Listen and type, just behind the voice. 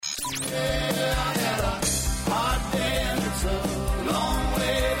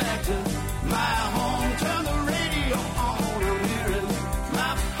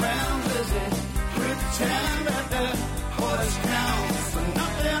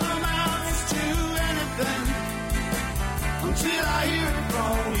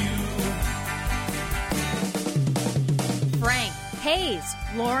Hayes,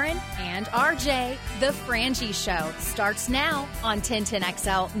 Lauren, and RJ. The Frangie Show starts now on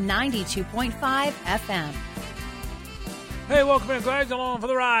 1010XL 92.5 FM. Hey, welcome in. Glad you're along for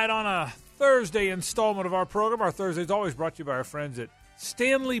the ride on a Thursday installment of our program. Our Thursday is always brought to you by our friends at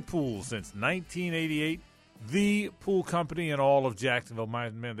Stanley Pool since 1988. The pool company in all of Jacksonville.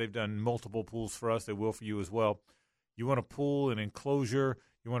 Man, they've done multiple pools for us. They will for you as well. You want a pool, an enclosure,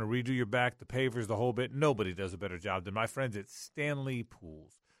 you want to redo your back, the pavers, the whole bit. Nobody does a better job than my friends at Stanley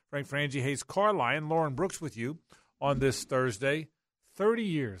Pools. Frangie, Hayes, Carline, Lauren Brooks with you on this Thursday. 30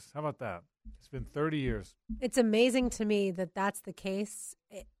 years. How about that? It's been 30 years. It's amazing to me that that's the case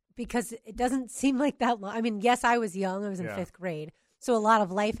because it doesn't seem like that long. I mean, yes, I was young. I was in fifth grade. So a lot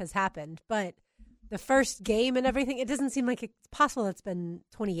of life has happened. But the first game and everything, it doesn't seem like it's possible it's been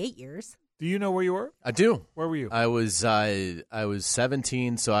 28 years. Do you know where you were? I do. Where were you? I was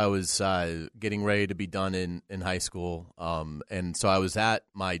 17, so I was getting ready to be done in high school. And so I was at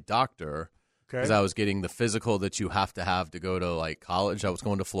my doctor because I was getting the physical that you have to go to like college. I was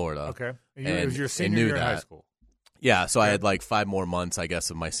going to Florida. Okay. And it was your senior year in high school. Yeah, so I had like 5 more months, I guess,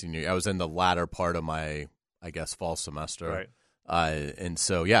 of my senior year. I was in the latter part of my, I guess, fall semester. Right. And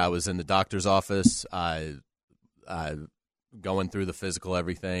so, yeah, I was in the doctor's office going through the physical,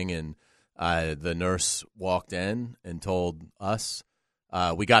 everything, and the nurse walked in and told us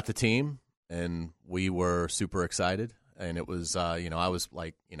we got the team, and we were super excited. And it was, I was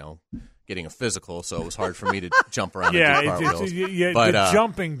like, getting a physical, so it was hard for me to jump around and do cartwheels. But the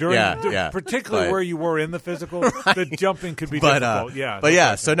jumping particularly where you were in the physical, the jumping could be difficult.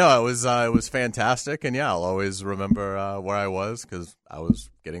 So no, it was fantastic, and I'll always remember where I was because I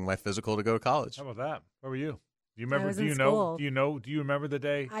was getting my physical to go to college. How about that? Where were you? Do you remember? I was in school. Do you remember the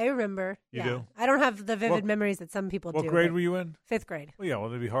day? I remember. You do? I don't have the vivid memories that some people do. What grade were you in? Fifth grade. Well, yeah. Well,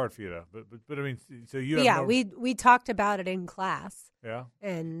 it'd be hard for you to. But I mean, so you. We talked about it in class. Yeah.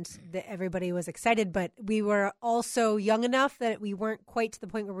 And everybody was excited, but we were also young enough that we weren't quite to the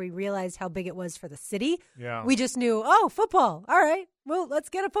point where we realized how big it was for the city. Yeah. We just knew, football. All right. Well, let's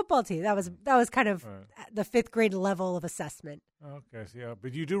get a football team. That was kind of the fifth grade level of assessment. Okay. So, yeah,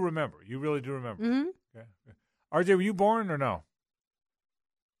 but you do remember. You really do remember. Mm-hmm. Okay. RJ, were you born or no?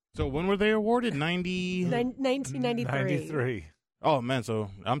 So when were they awarded? 1993. 93. Oh, man,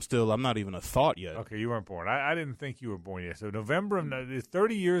 so I'm not even a thought yet. Okay, you weren't born. I didn't think you were born yet. So November of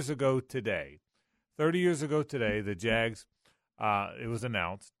 30 years ago today, the Jags, it was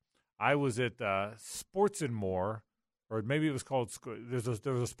announced. I was at Sports and More, or maybe it was called,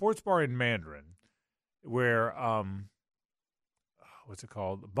 there was a sports bar in Mandarin where, what's it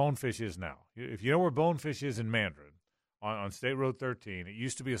called? Bonefish is now. If you know where Bonefish is in Mandarin, on State Road 13, it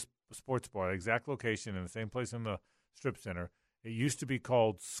used to be a sports bar, the exact location in the same place in the strip center. It used to be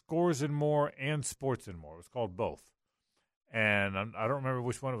called Scores and More and Sports and More. It was called both. And I don't remember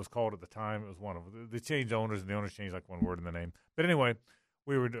which one it was called at the time. It was one of them. They changed owners, and the owners changed like one word in the name. But anyway,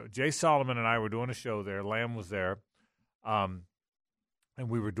 Jay Solomon and I were doing a show there. Lamb was there. And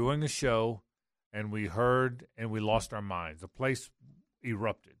we were doing a show, and we heard, and we lost our minds. The place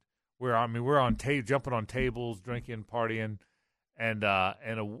erupted. We're on jumping on tables, drinking, partying. And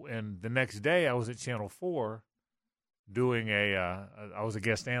the next day, I was at Channel 4 doing I was a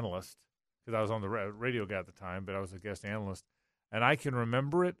guest analyst because I was on the radio guy at the time, but I was a guest analyst. And I can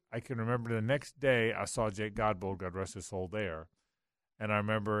remember it. I can remember the next day I saw Jake Godbold, God rest his soul, there. And I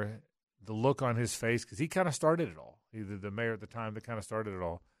remember the look on his face because he kind of started it all. He the mayor at the time that kind of started it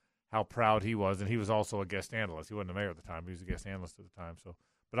all, how proud he was. And he was also a guest analyst. He wasn't the mayor at the time. He was a guest analyst at the time.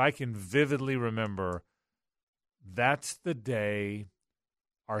 But I can vividly remember that's the day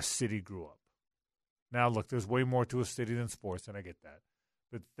our city grew up. Now, look, there's way more to a city than sports, and I get that.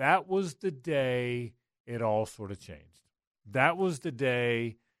 But that was the day it all sort of changed. That was the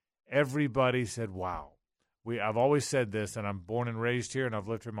day everybody said, wow. I've always said this, and I'm born and raised here, and I've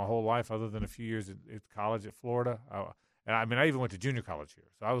lived here my whole life other than a few years at college at Florida. I even went to junior college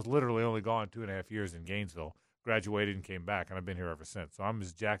here. So I was literally only gone 2.5 years in Gainesville, graduated and came back, and I've been here ever since. So I'm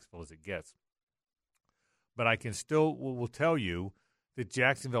as Jacksonville as it gets. But I can still will tell you that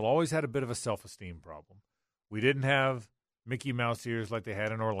Jacksonville always had a bit of a self-esteem problem. We didn't have Mickey Mouse ears like they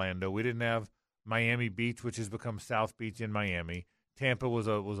had in Orlando. We didn't have Miami Beach, which has become South Beach in Miami. Tampa was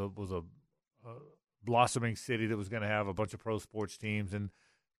a blossoming city that was going to have a bunch of pro sports teams, and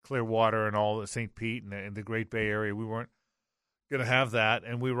Clearwater and all St. Pete and the Great Bay Area. We weren't going to have that,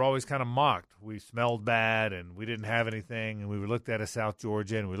 and we were always kind of mocked. We smelled bad, and we didn't have anything, and we were looked at as South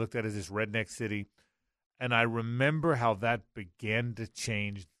Georgia, and we looked at as this redneck city. And I remember how that began to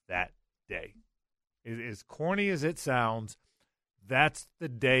change that day. As corny as it sounds, that's the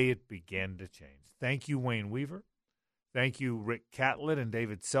day it began to change. Thank you, Wayne Weaver. Thank you, Rick Catlett and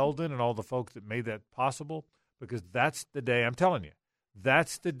David Selden and all the folks that made that possible, because that's the day, I'm telling you,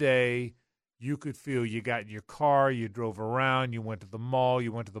 that's the day you could feel you got in your car, you drove around, you went to the mall,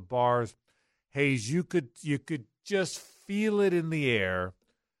 you went to the bars. Hayes, you could just feel it in the air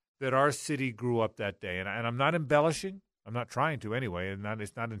that our city grew up that day. And I'm not embellishing. I'm not trying to anyway, and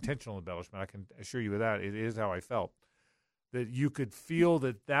it's not intentional embellishment. I can assure you of that. It is how I felt. That you could feel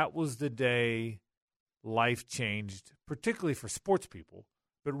that was the day life changed, particularly for sports people,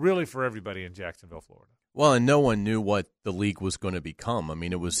 but really for everybody in Jacksonville, Florida. Well, and no one knew what the league was going to become. I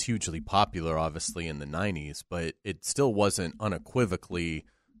mean, it was hugely popular, obviously, in the 90s, but it still wasn't unequivocally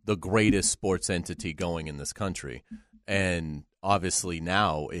the greatest sports entity going in this country. And obviously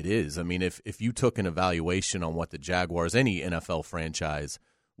now it is. I mean, if you took an evaluation on what the Jaguars, any NFL franchise,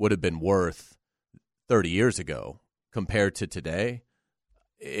 would have been worth 30 years ago compared to today,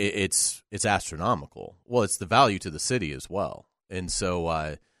 it's astronomical. Well, it's the value to the city as well. And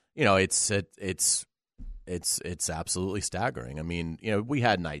so, it's absolutely staggering. I mean, we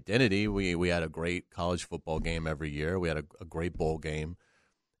had an identity. We had a great college football game every year. We had a great bowl game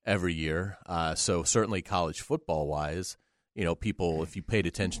every year. So certainly college football-wise, people, if you paid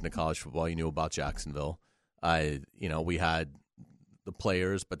attention to college football, you knew about Jacksonville. We had the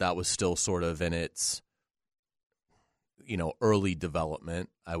players, but that was still sort of in its, early development,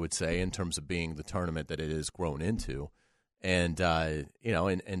 I would say, in terms of being the tournament that it has grown into. And,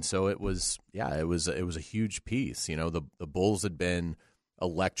 and so it was a huge piece. The Bulls had been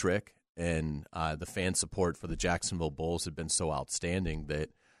electric, and the fan support for the Jacksonville Bulls had been so outstanding that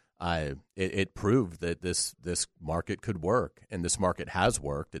it proved that this market could work, and this market has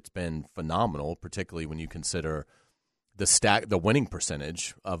worked. It's been phenomenal, particularly when you consider the winning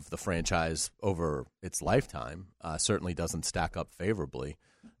percentage of the franchise over its lifetime. Certainly doesn't stack up favorably,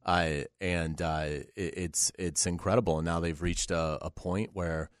 it's incredible. And now they've reached a point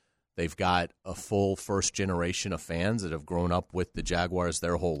where they've got a full first generation of fans that have grown up with the Jaguars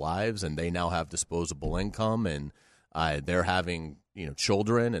their whole lives, and they now have disposable income, and they're having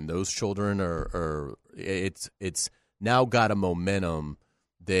children, and those children are it's now got a momentum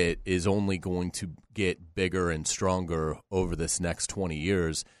that is only going to get bigger and stronger over this next 20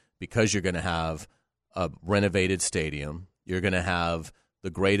 years, because you're going to have a renovated stadium. You're going to have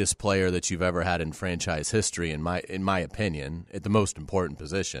the greatest player that you've ever had in franchise history, in my opinion, at the most important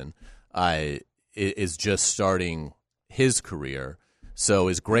position, is just starting his career. So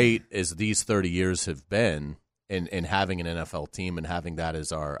as great as these 30 years have been, and having an NFL team and having that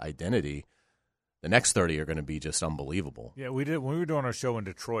as our identity, the next 30 are going to be just unbelievable. Yeah, we did. When we were doing our show in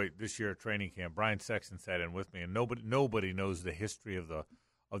Detroit this year at training camp, Brian Sexton sat in with me, and nobody knows the history of the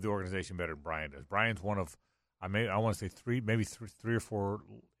organization better than Brian does. Brian's one of, I want to say three or four,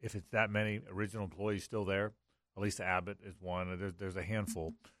 if it's that many, original employees still there. Elisa Abbott is one. There's a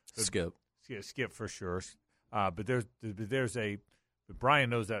handful. Skip for sure. But Brian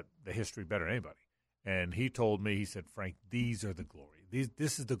knows the history better than anybody. And he told me, he said, Frank, these are the glory.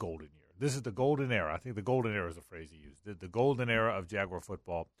 This is the golden year. This is the golden era. I think the golden era is a phrase he used. The golden era of Jaguar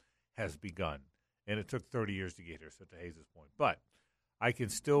football has begun. And it took 30 years to get here, so to Hayes' point. But I can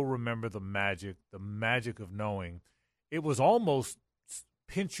still remember the magic of knowing it was almost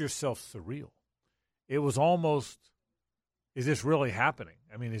pinch yourself surreal. It was almost, is this really happening?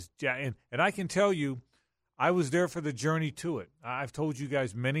 I mean, and I can tell you, I was there for the journey to it. I've told you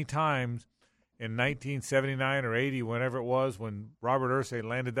guys many times, in 1979 or 80, whenever it was, when Robert Irsay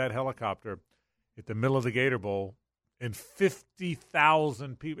landed that helicopter at the middle of the Gator Bowl, and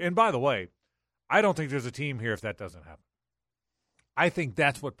 50,000 people. And by the way, I don't think there's a team here if that doesn't happen. I think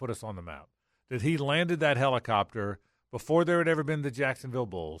that's what put us on the map, that he landed that helicopter before there had ever been the Jacksonville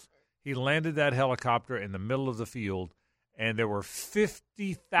Bulls. He landed that helicopter in the middle of the field, and there were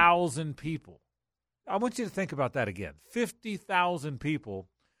 50,000 people. I want you to think about that again. 50,000 people.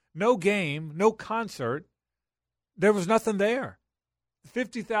 No game, no concert. There was nothing there.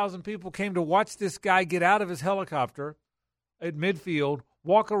 50,000 people came to watch this guy get out of his helicopter at midfield,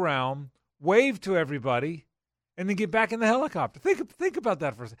 walk around, wave to everybody, and then get back in the helicopter. Think about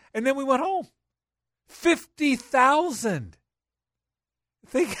that for a second. And then we went home. 50,000.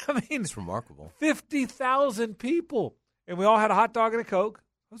 It's remarkable. 50,000 people. And we all had a hot dog and a Coke.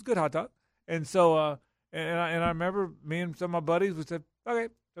 It was a good hot dog. And so, and I remember me and some of my buddies, we said, okay.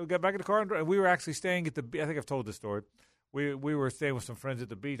 So we got back in the car, and we were actually staying at the – I think I've told this story. We were staying with some friends at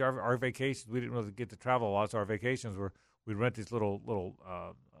the beach. Our vacations, we didn't really get to travel a lot, so our vacations were we'd rent these little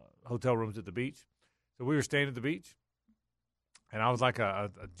hotel rooms at the beach. So we were staying at the beach, and I was like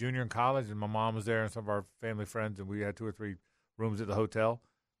a junior in college, and my mom was there and some of our family friends, and we had 2 or 3 rooms at the hotel.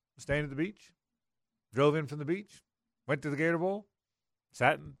 Staying at the beach, drove in from the beach, Went to the Gator Bowl,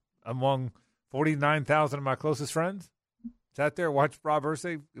 sat among 49,000 of my closest friends, sat there, watched Rob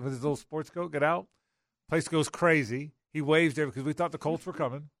Irsay with his little sports coat get out. Place goes crazy. He waved because we thought the Colts were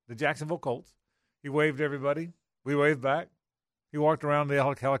coming, the Jacksonville Colts. He waved everybody. We waved back. He walked around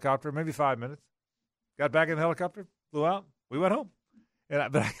the helicopter, maybe 5 minutes. Got back in the helicopter, flew out. We went home.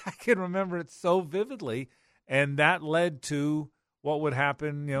 But I can remember it so vividly, and that led to what would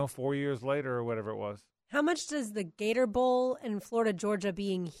happen, 4 years later or whatever it was. How much does the Gator Bowl and Florida, Georgia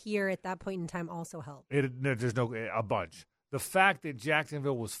being here at that point in time also help? There's a bunch. The fact that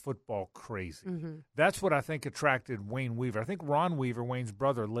Jacksonville was football crazy, that's what I think attracted Wayne Weaver. I think Ron Weaver, Wayne's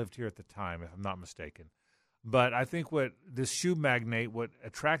brother, lived here at the time, if I'm not mistaken. But I think what this shoe magnate, what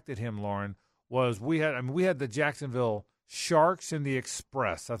attracted him, Lauren, was we had the Jacksonville Sharks and the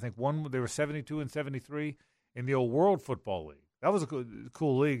Express. I think they were 72 and 73 in the old World Football League. That was a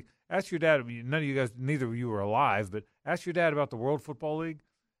cool league. Ask your dad. None of you guys, neither of you were alive, but ask your dad about the World Football League.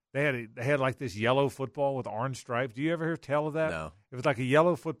 They had like this yellow football with orange stripes. Do you ever hear tell of that? No. It was like a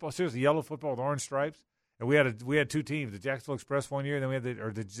yellow football, seriously, yellow football with orange stripes. And we had two teams, the Jacksonville Express one year, and then we had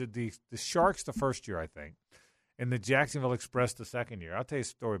the Sharks the first year, I think, and the Jacksonville Express the second year. I'll tell you a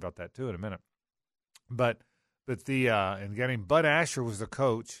story about that too in a minute. But and getting Bud Asher was the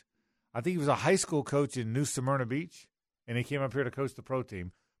coach. I think he was a high school coach in New Smyrna Beach, and he came up here to coach the pro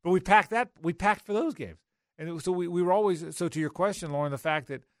team. But we packed for those games, and so we were always. So to your question, Lauren, the fact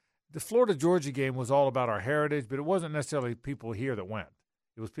that the Florida-Georgia game was all about our heritage, but it wasn't necessarily people here that went.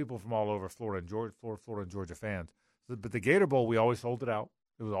 It was people from all over Florida and Georgia fans. But the Gator Bowl, we always sold it out.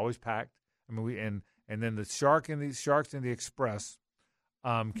 It was always packed. I mean, and then the Sharks and the Express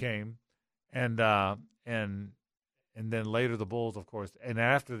came, and then later the Bulls, of course. And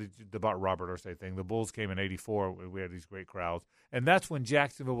after the Robert Irsay thing, the Bulls came in '84. We had these great crowds, and that's when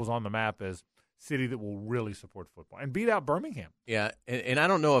Jacksonville was on the map as city that will really support football and beat out Birmingham. Yeah, and I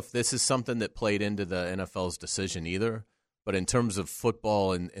don't know if this is something that played into the NFL's decision either, but in terms of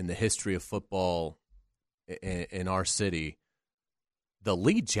football and the history of football in our city, the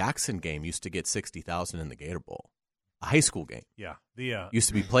Lee Jackson game used to get 60,000 in the Gator Bowl, a high school game. Yeah. Used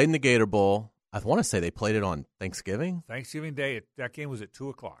to be played in the Gator Bowl. I want to say they played it on Thanksgiving. Thanksgiving Day, that game was at 2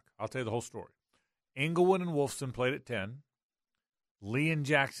 o'clock. I'll tell you the whole story. Inglewood and Wolfson played at 10. Lee and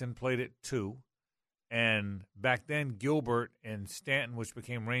Jackson played at 2. And back then, Gilbert and Stanton, which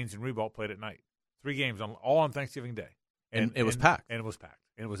became Raines and Ribault, played at night. 3 games, all on Thanksgiving Day. And it was packed. And it was packed.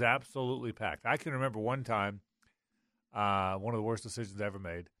 And it was absolutely packed. I can remember one time, one of the worst decisions I ever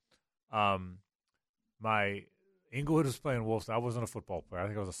made. My Inglewood was playing Wolfson. I wasn't a football player. I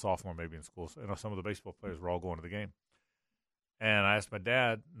think I was a sophomore maybe in school. So, some of the baseball players were all going to the game. And I asked my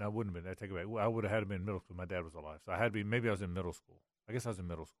dad, and I wouldn't have been, I take it back. I would have had to be in middle school. My dad was alive. So I had to be, maybe I was in middle school. I guess I was in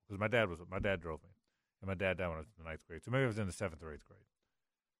middle school because my dad drove me. And my dad died when I was in the 9th grade. So maybe I was in the 7th or 8th grade.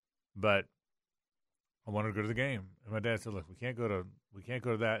 But I wanted to go to the game. And my dad said, look, we can't go to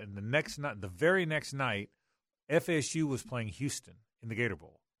that. And the very next night, FSU was playing Houston in the Gator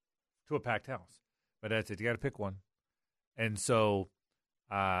Bowl to a packed house. My dad said, you got to pick one. And so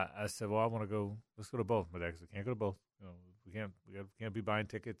I said, well, I want to go. Let's go to both. My dad said, we can't go to both. We can't be buying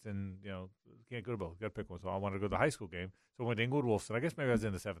tickets and, we can't go to both. We got to pick one. So I wanted to go to the high school game. So I went to Inglewood Wolfson. I guess maybe I was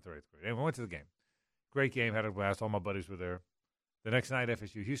in the 7th or 8th grade. And we went to the game. Great game, had a blast. All my buddies were there. The next night,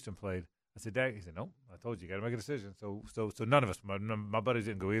 FSU Houston played. I said, Dad, he said, no, I told you got to make a decision. So none of us, my buddies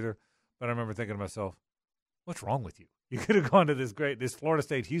didn't go either. But I remember thinking to myself, what's wrong with you? You could have gone to this Florida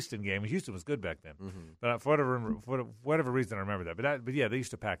State Houston game. And Houston was good back then. Mm-hmm. But for whatever reason, I remember that. But yeah, they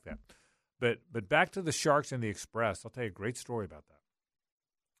used to pack that. But back to the Sharks and the Express, I'll tell you a great story about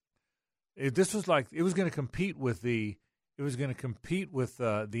that. This was like it was going to compete with the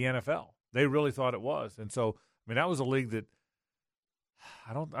NFL. They really thought it was. And so, that was a league that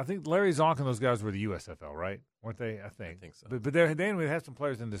I think Larry Zonk and those guys were the USFL, right? Weren't they? I think so. But they had some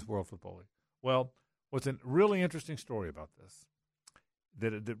players in this World Football League. Well, what's a really interesting story about this,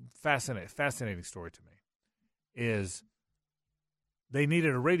 that fascinating story to me, is they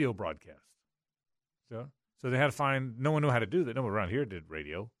needed a radio broadcast. So they had to find, no one knew how to do that. No one around here did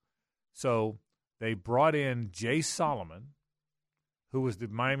radio. So they brought in Jay Solomon, who was the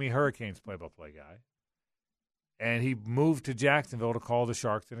Miami Hurricanes play-by-play guy, and he moved to Jacksonville to call the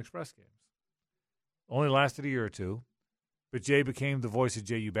Sharks and Express games. Only lasted a year or two, but Jay became the voice of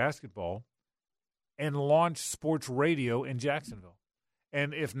JU basketball and launched sports radio in Jacksonville.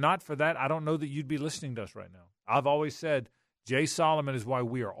 And if not for that, I don't know that you'd be listening to us right now. I've always said Jay Solomon is why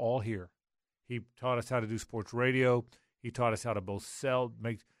we are all here. He taught us how to do sports radio. He taught us how to both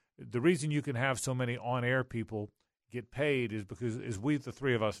the reason you can have so many on-air people get paid is because, as we, the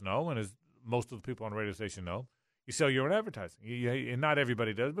three of us, know, and as most of the people on the radio station know, You sell your own advertising, and not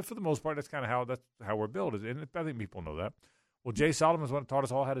everybody does, but for the most part, that's how we're built. And I think people know that. Well, Jay Solomon's one that taught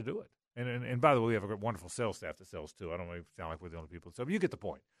us all how to do it. And by the way, we have a wonderful sales staff that sells too. I don't want to sound like we're the only people. So you get the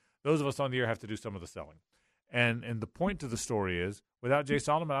point. Those of us on the air have to do some of the selling. And the point to the story is, without Jay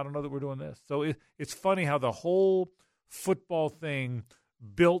Solomon, I don't know that we're doing this. So it's funny how the whole football thing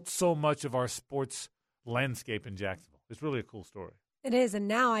built so much of our sports landscape in Jacksonville. It's really a cool story. It is, and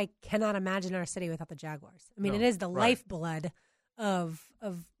now I cannot imagine our city without the Jaguars. I mean, it is the lifeblood of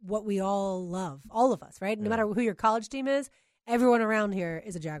what we all love, all of us, right? No matter who your college team is, everyone around here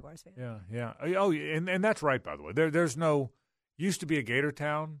is a Jaguars fan. Yeah. Oh, and that's right, by the way. There's no – used to be a Gator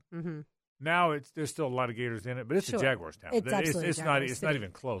town. Mm-hmm. Now there's still a lot of Gators in it, but it's a Jaguars town. It's absolutely it's not even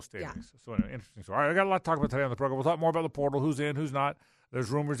close to anything. So an interesting story. All right, I got a lot to talk about today on the program. We'll talk more about the portal, who's in, who's not.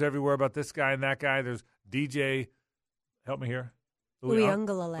 There's rumors everywhere about this guy and that guy. There's DJ – help me here.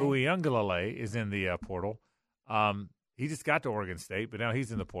 Uyunglele is in the portal. He just got to Oregon State, but now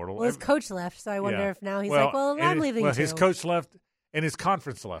he's in the portal. Well, his coach left, so I wonder if now he's I'm leaving too. His coach left and his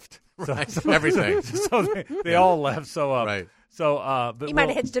conference left. Right. So everything. So they all left. So right. So he might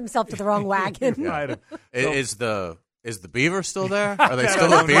have hitched himself to the wrong wagon. Is the Beaver still there? Are they still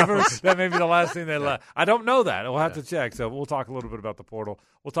the Beavers? That may be the last thing they left. I don't know that. We'll have to check. So we'll talk a little bit about the portal.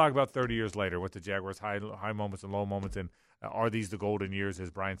 We'll talk about 30 years later, what the Jaguars' high moments and low moments, and are these the golden years, as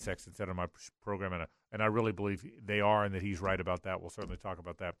Brian Sexton said on my program, and I really believe they are, and that he's right about that. We'll certainly talk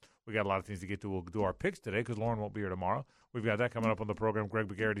about that. We got a lot of things to get to. We'll do our picks today because Lauren won't be here tomorrow. We've got that coming up on the program. Greg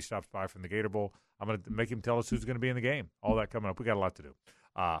McGarity stops by from the Gator Bowl. I'm going to make him tell us who's going to be in the game. All that coming up. We got a lot to do.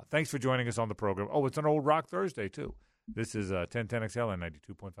 Thanks for joining us on the program. Oh, it's an Old Rock Thursday, too. This is 1010XL and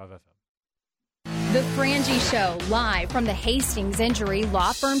 92.5 FM. The Frangie Show, live from the Hastings Injury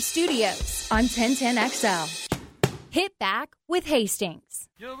Law Firm Studios on 1010XL. Hit back with Hastings.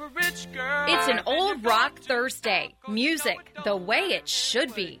 You're a rich girl. It's an Old Rock Thursday. Music the way it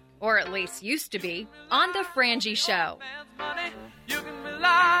should be, or at least used to be, on the Frangie Show. You can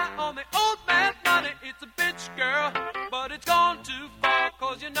rely on the old man's money. It's a bitch girl, but it's gone too far,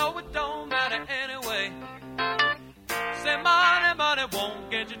 'cause you know it don't matter anyway. Say money won't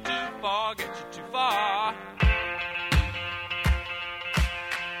get you too far, get you too far.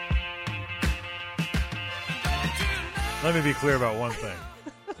 Let me be clear about one thing.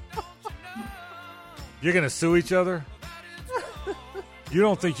 You're going to sue each other? You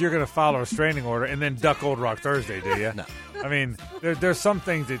don't think you're going to file a restraining order and then duck Old Rock Thursday, do you? No. I mean, there's some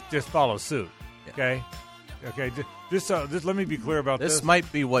things that just follow suit, okay? Okay, just let me be clear about this. This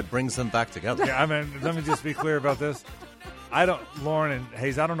might be what brings them back together. Yeah, I mean, let me just be clear about this. Lauren and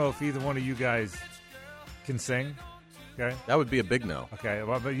Hayes, I don't know if either one of you guys can sing, okay? That would be a big no. Okay,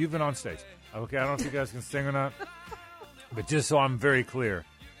 well, but you've been on stage. Okay, I don't know if you guys can sing or not. But just so I'm very clear,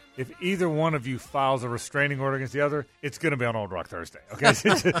 if either one of you files a restraining order against the other, it's going to be on Old Rock Thursday. Okay,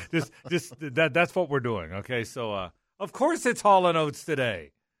 that's what we're doing. Okay, so of course it's Hall and Oates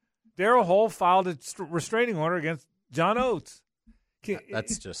today. Daryl Hall filed a restraining order against John Oates.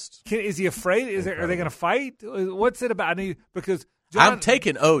 Is he afraid? Are they going to fight? What's it about? Because John, I'm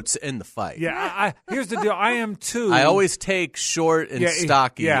taking Oates in the fight. Yeah, here's the deal. I am too. I always take short and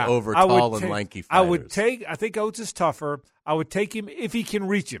stocky over tall and lanky fighters. I think Oates is tougher. I would take him if he can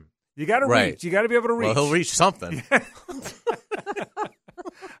reach him. You got to reach. You got to be able to reach. Well, he'll reach something.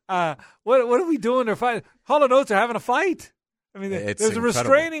 What are we doing? They're fighting. Hall and Oates are having a fight. I mean, there's a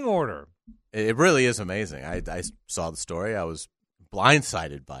restraining order. It really is amazing. I saw the story. I was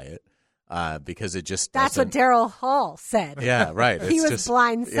blindsided by it. Because it just That's what Daryl Hall said. Yeah, right. He was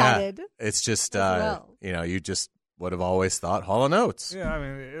blindsided. Yeah, it's just, you just would have always thought Hall and Oates. Yeah, I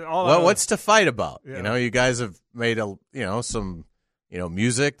mean, what's to fight about? Yeah. You guys have made some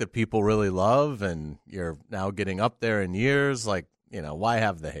music that people really love, and you're now getting up there in years. Like, why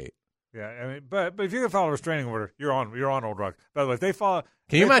have the hate? Yeah, I mean, but if you're gonna follow a restraining order, you're on Old Rock. By the way, if they follow.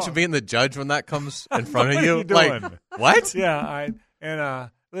 Can you imagine being the judge when that comes in front of you? What are you doing? Like, what? Yeah,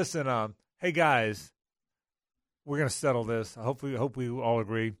 listen. Hey guys, we're gonna settle this. I hope we all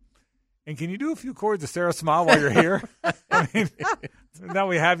agree. And can you do a few chords of Sarah Smile while you're here? I mean, now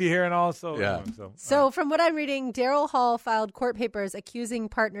we have you here and all. So from what I'm reading, Daryl Hall filed court papers accusing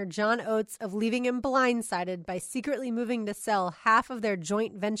partner John Oates of leaving him blindsided by secretly moving to sell half of their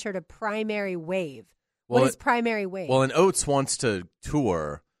joint venture to Primary Wave. What is Primary Wave? Well, and Oates wants to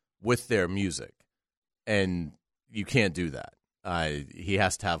tour with their music, and you can't do that. He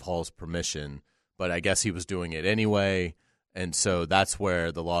has to have Hall's permission, but I guess he was doing it anyway, and so that's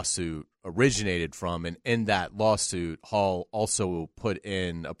where the lawsuit originated from. And in that lawsuit, Hall also put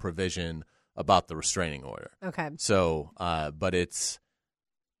in a provision about the restraining order. Okay. So, but it's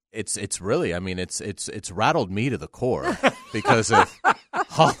It's really, I mean, it's rattled me to the core because if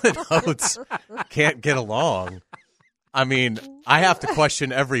Hall and Oates can't get along, I mean, I have to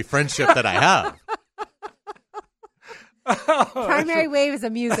question every friendship that I have. Primary Wave is a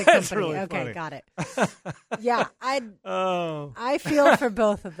music company. Really okay, funny. got it. Yeah, I feel for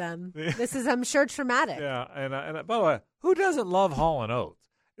both of them. This is, I'm sure, traumatic. Yeah, and by the way, who doesn't love Hall and Oates?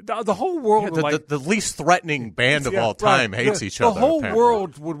 The whole world, The least threatening band of all time hates each other. The whole apparently.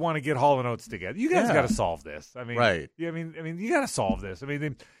 world would want to get Hall and Oates together. You guys got to solve this. I mean, right? Yeah, I mean, you got to solve this. I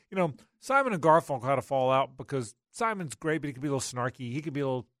mean, Simon and Garfunkel had to fall out because Simon's great, but he could be a little snarky. He could be a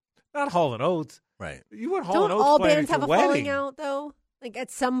little not Hall and Oates. Right. You want Hall Don't and Oates all playing bands at have your a falling wedding. out though? Like at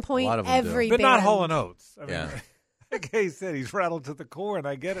some point, lot of them every But band. not Hall and Oates. I mean, Yeah. like he said, he's rattled to the core, and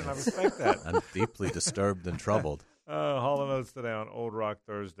I get it, and I respect that. I'm deeply disturbed and troubled. Hall and Oates today on Old Rock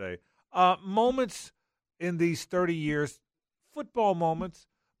Thursday. Moments in these 30 years, football moments.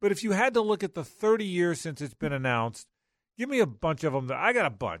 But if you had to look at the 30 years since it's been announced, give me a bunch of them. I got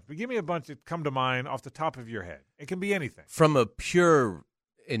a bunch, but give me a bunch that come to mind off the top of your head. It can be anything. From a pure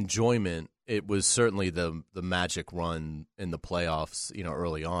enjoyment, it was certainly the magic run in the playoffs,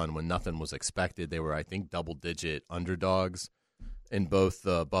 early on when nothing was expected. They were, I think, double-digit underdogs in both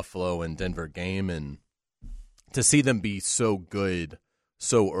the Buffalo and Denver game. And to see them be so good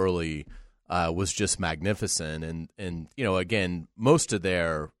so early was just magnificent. And again, most of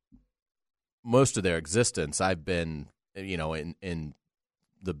their existence, I've been, in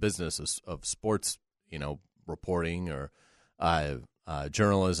the business of sports, reporting or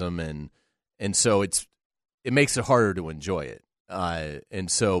journalism, and so it makes it harder to enjoy it.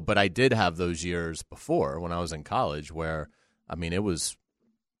 But I did have those years before when I was in college where, I mean, it was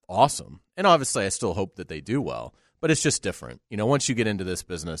awesome. And obviously I still hope that they do well, but it's just different. Once you get into this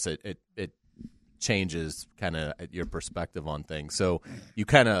business, it changes kind of your perspective on things. So you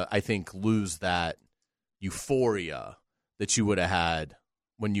kind of, I think, lose that euphoria that you would have had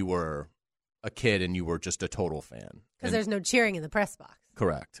when you were a kid and you were just a total fan. Because there's no cheering in the press box.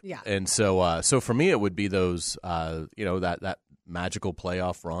 Correct. Yeah. And so for me, it would be those, that magical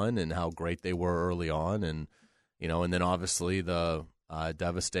playoff run and how great they were early on, and then obviously the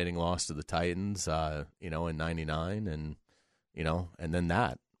devastating loss to the Titans, in '99, and and then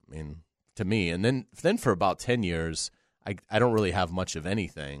that. I mean, to me, and then for about 10 years, I don't really have much of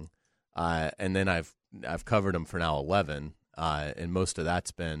anything, and then I've covered them for now 11, and most of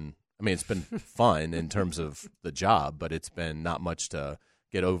that's been. I mean, it's been fun in terms of the job, but it's been not much to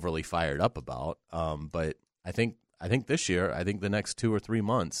get overly fired up about. But I think this year, I think the next 2 or 3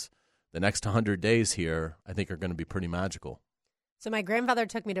 months, the next 100 days here, I think are going to be pretty magical. So my grandfather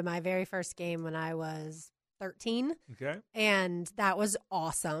took me to my very first game when I was 13. Okay. And that was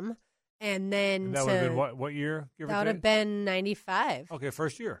awesome. And then that would have been what year? That would have been 95. Okay,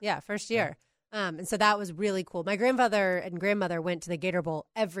 first year. Yeah, first year. And so that was really cool. My grandfather and grandmother went to the Gator Bowl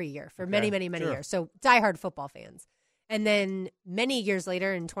every year for many, many, many years. So diehard football fans. And then many years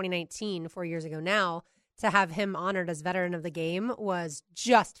later in 2019, 4 years ago now, to have him honored as veteran of the game was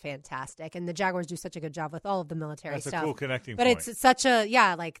just fantastic. And the Jaguars do such a good job with all of the military stuff. That's a cool connecting but point. It's such a,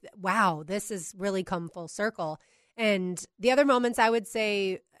 wow, this has really come full circle. And the other moments, I would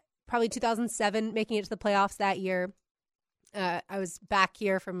say probably 2007, making it to the playoffs that year. I was back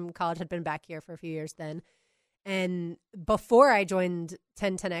here from college, had been back here for a few years then. And before I joined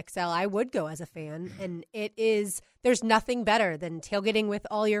 1010XL, I would go as a fan. And there's nothing better than tailgating with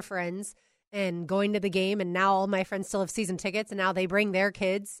all your friends and going to the game. And now all my friends still have season tickets, and now they bring their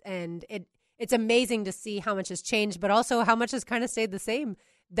kids. And it's amazing to see how much has changed, but also how much has kind of stayed the same.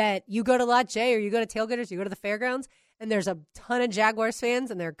 That you go to Lot J or you go to Tailgaters, you go to the fairgrounds, and there's a ton of Jaguars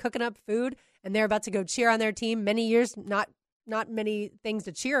fans, and they're cooking up food, and they're about to go cheer on their team. Many years, not many things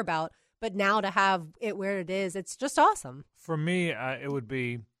to cheer about, but now to have it where it is, it's just awesome. For me, it would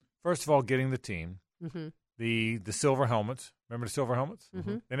be, first of all, getting the team, the silver helmets. Remember the silver helmets?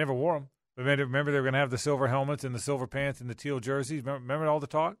 Mm-hmm. They never wore them. But remember they were going to have the silver helmets and the silver pants and the teal jerseys. Remember all the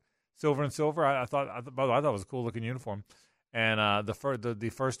talk? Silver and silver. I thought it was a cool looking uniform. And the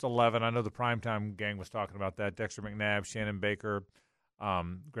first 11, I know the primetime gang was talking about that. Dexter McNabb, Shannon Baker,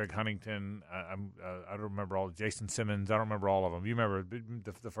 Greg Huntington. I don't remember all. Jason Simmons. I don't remember all of them. You remember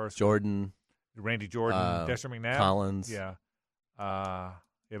the first Jordan, Randy Jordan, Dexter McNabb, Collins. Yeah, but I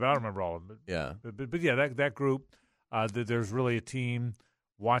don't remember all of them. Yeah, but yeah, that group. There's really a team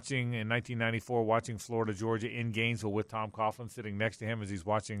watching in 1994, watching Florida Georgia in Gainesville with Tom Coughlin sitting next to him as he's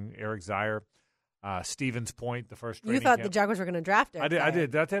watching Eric Zier. Stevens Point, the first training You thought camp. the Jaguars were going to draft it. I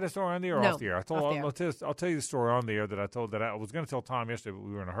did. Did I tell you the story on the air or No, off the air? off the air. I'll tell you the story on the air that I was going to tell Tom yesterday, but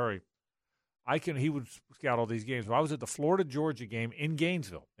we were in a hurry. He would scout all these games. Well, I was at the Florida-Georgia game in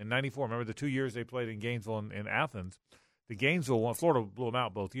Gainesville in '94. Remember the 2 years they played in Gainesville and in Athens? The Gainesville one, Florida blew them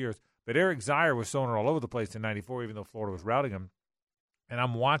out both years. But Eric Zier was throwing her all over the place in '94, even though Florida was routing him. And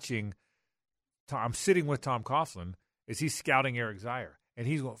I'm sitting with Tom Coughlin as he's scouting Eric Zier. And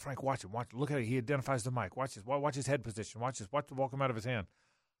he's going, Frank, watch him. Look at it. He identifies the mic. Watch this. Watch his head position. Watch this. Watch the ball come out of his hand.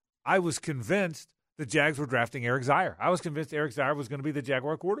 I was convinced the Jags were drafting Eric Zier. I was convinced Eric Zier was going to be the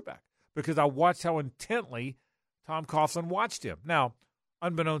Jaguar quarterback because I watched how intently Tom Coughlin watched him. Now,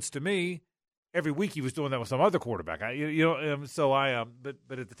 unbeknownst to me, every week he was doing that with some other quarterback.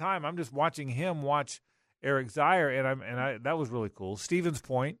 But at the time, I'm just watching him watch Eric Zier, that was really cool. Stevens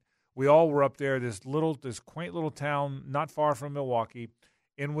Point, we all were up there. This quaint little town not far from Milwaukee,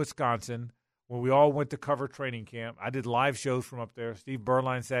 in Wisconsin, where we all went to cover training camp. I did live shows from up there. Steve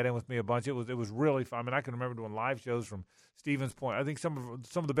Berline sat in with me a bunch. It was really fun. I mean, I can remember doing live shows from Stevens Point. I think some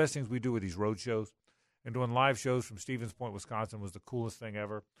of the best things we do with these road shows, and doing live shows from Stevens Point, Wisconsin, was the coolest thing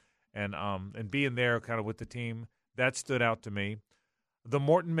ever. And being there kind of with the team, that stood out to me. The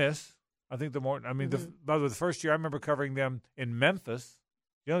Morton Miss, I think by the way, the first year I remember covering them in Memphis.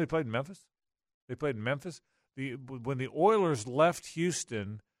 You know they played in Memphis? They played in Memphis. When the Oilers left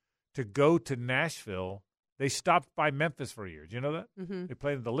Houston to go to Nashville, they stopped by Memphis for a year. Do you know that? Mm-hmm. They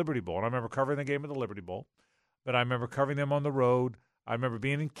played at the Liberty Bowl. And I remember covering the game at the Liberty Bowl. But I remember covering them on the road. I remember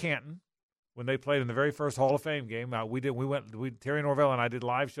being in Canton when they played in the very first Hall of Fame game. Terry Norvell and I did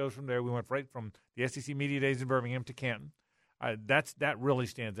live shows from there. We went right from the SEC Media Days in Birmingham to Canton. That really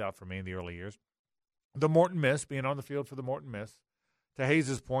stands out for me in the early years. The Morton Miss, being on the field for the Morton Miss. To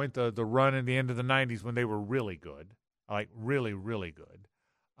Hayes' point, the run in the end of the 90s when they were really good, like really, really good,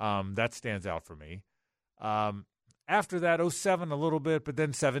 that stands out for me. After that, 07 a little bit, but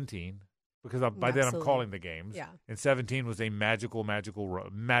then 17, because by then I'm calling the games. Yeah. And 17 was a magical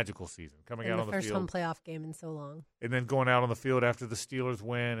season coming out on the field. The first home playoff game in so long. And then going out on the field after the Steelers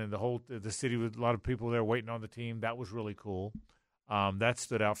win and the city with a lot of people there waiting on the team. That was really cool. That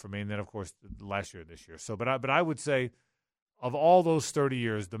stood out for me. And then, of course, last year, this year. So, but I would say, of all those 30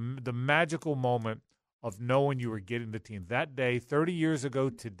 years, the magical moment of knowing you were getting the team that day, 30 years ago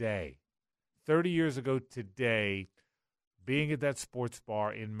today, being at that sports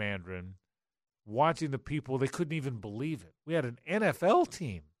bar in Mandarin, watching the people, they couldn't even believe it. We had an NFL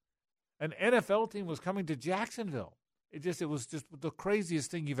team. An NFL team was coming to Jacksonville. It was just the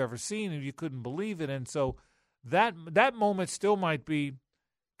craziest thing you've ever seen, and you couldn't believe it. And so that moment still might be,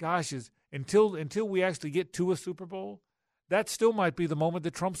 until we actually get to a Super Bowl, that still might be the moment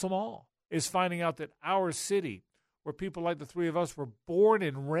that trumps them all, is finding out that our city, where people like the three of us were born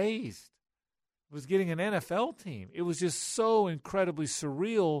and raised, was getting an NFL team. It was just so incredibly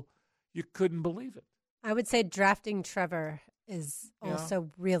surreal, you couldn't believe it. I would say drafting Trevor is also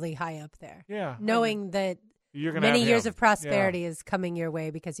really high up there. Yeah. Knowing that many years of prosperity is coming your way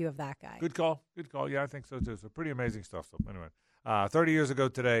because you have that guy. Good call. Yeah, I think so, too. So pretty amazing stuff. So anyway, 30 years ago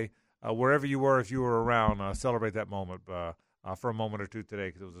today, wherever you were, if you were around, celebrate that moment for a moment or two today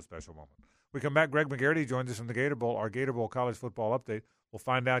because it was a special moment. We come back. Greg McGarity joins us from the Gator Bowl, our Gator Bowl college football update. We'll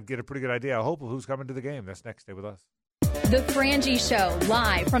find out, get a pretty good idea, I hope, of who's coming to the game. That's next. Stay with us. The Frangie Show,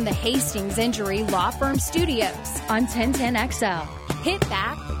 live from the Hastings Injury Law Firm Studios on 1010XL. Hit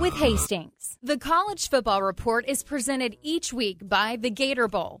back with Hastings. The College Football Report is presented each week by the Gator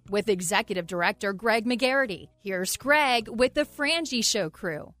Bowl with Executive Director Greg McGarity. Here's Greg with the Frangie Show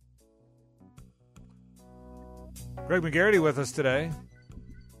crew. Greg McGarity with us today.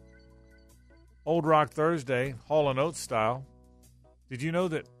 Old Rock Thursday, Hall & Oates style. Did you know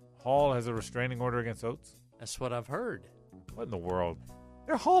that Hall has a restraining order against Oates? That's what I've heard. What in the world?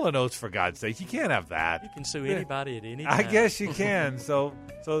 They're Hall & Oates, for God's sake. You can't have that. You can sue anybody at any time. I guess you can. So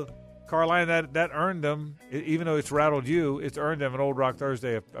Carline, that earned them, even though it's rattled you, it's earned them an Old Rock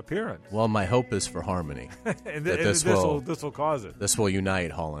Thursday appearance. Well, my hope is for harmony. and this will cause it. This will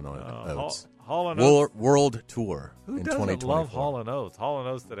unite Hall & Oates. Hall & Oates. World Tour Who in doesn't 2024. love Hall & Oates? Hall &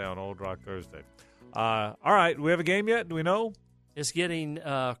 Oates today on Old Rock Thursday. All right. Do we have a game yet? Do we know? It's getting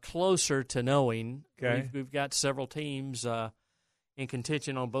closer to knowing. Okay. We've got several teams in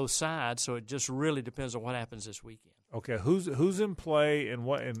contention on both sides, so it just really depends on what happens this weekend. Okay. Who's in play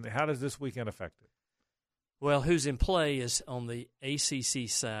and how does this weekend affect it? Well, who's in play is on the ACC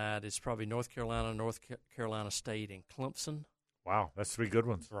side. It's probably North Carolina State, and Clemson. Wow, that's three good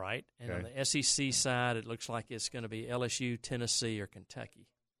ones. Right. And on the SEC side, it looks like it's going to be LSU, Tennessee, or Kentucky.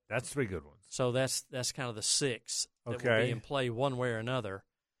 That's three good ones. So that's kind of the six that will be in play one way or another.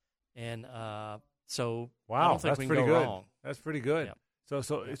 And so I don't think we can go wrong. That's pretty good. Yep.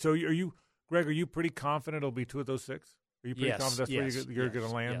 So are you, Greg, are you pretty confident it'll be two of those six? Are you pretty confident that's where you're going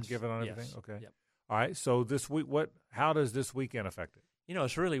to land, given on everything? Okay. Yep. All right. So this week, how does this weekend affect it?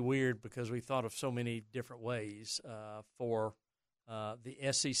 It's really weird because we thought of so many different ways for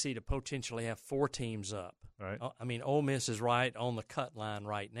the SEC to potentially have 4 teams up. Right. I mean, Ole Miss is right on the cut line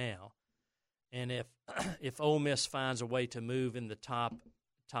right now, and if Ole Miss finds a way to move in the top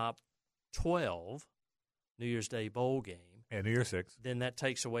 12 New Year's Day bowl game, and New Year's 6, then that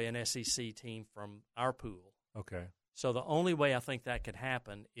takes away an SEC team from our pool. Okay. So the only way I think that could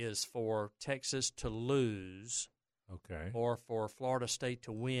happen is for Texas to lose, or for Florida State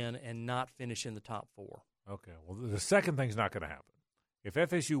to win and not finish in the top 4. Okay. Well, the second thing's not going to happen. If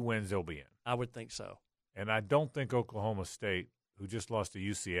FSU wins, they'll be in. I would think so. And I don't think Oklahoma State, who just lost to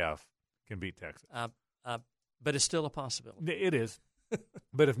UCF, can beat Texas. But it's still a possibility. It is.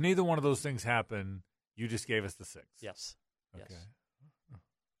 But if neither one of those things happen, you just gave us the 6. Yes. Okay. Yes.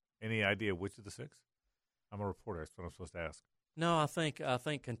 Any idea which of the 6? I'm a reporter. That's what I'm supposed to ask. No, I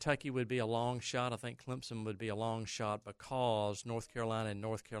think Kentucky would be a long shot. I think Clemson would be a long shot because North Carolina and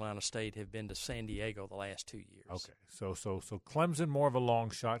North Carolina State have been to San Diego the last 2 years. Okay. So Clemson more of a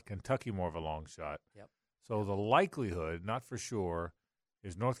long shot, Kentucky more of a long shot. Yep. So the likelihood, not for sure,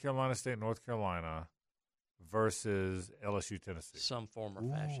 is North Carolina State, North Carolina versus LSU, Tennessee. Some form or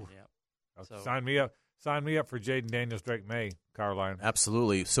fashion, yeah. Okay. Sign me up. Sign me up for Jaden Daniels, Drake May, Caroline.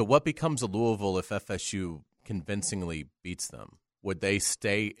 Absolutely. So what becomes of Louisville if FSU convincingly beats them? Would they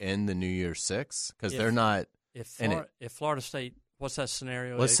stay in the New Year's 6? Because they're not in it. If Florida State, what's that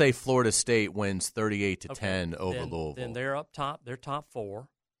scenario? Let's say Florida State wins 38-10 over Louisville. Then they're up top. They're top 4.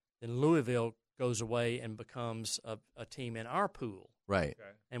 Then Louisville goes away and becomes a team in our pool. Right. Okay.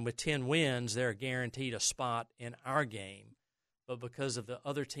 And with 10 wins, they're guaranteed a spot in our game. But because of the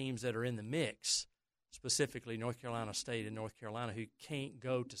other teams that are in the mix, specifically North Carolina State and North Carolina, who can't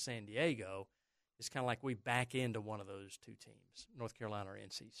go to San Diego, it's kind of like we back into one of those 2 teams, North Carolina or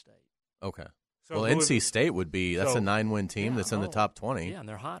NC State. Okay. So well, NC State would be – that's a 9-win team that's in the top 20. Yeah, and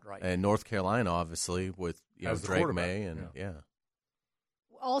they're hot right now. And North Carolina, obviously, with Drake May. And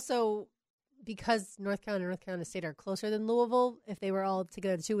Also, because North Carolina and North Carolina State are closer than Louisville, if they were all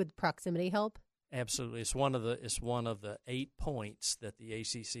together too, would proximity help? Absolutely. It's one of the 8 points that the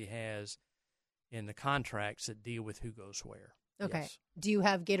ACC has in the contracts that deal with who goes where. Okay. Yes. Do you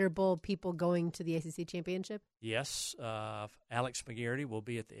have Gator Bowl people going to the ACC championship? Yes. Alex McGarity will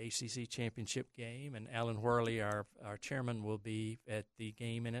be at the ACC championship game, and Alan Worley, our chairman, will be at the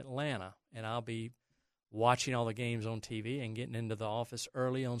game in Atlanta. And I'll be watching all the games on TV and getting into the office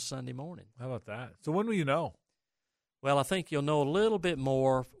early on Sunday morning. How about that? So when will you know? Well, I think you'll know a little bit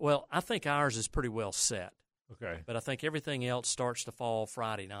more. Well, I think ours is pretty well set. Okay. But I think everything else starts to fall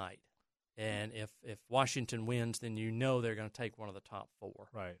Friday night. And if Washington wins, then you know they're going to take one of the top 4.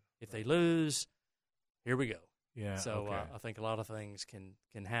 Right. If they lose, here we go. Yeah. So okay. I think a lot of things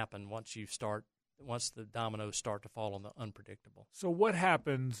can happen once the dominoes start to fall on the unpredictable. So what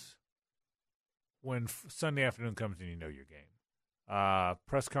happens when Sunday afternoon comes and you know your game?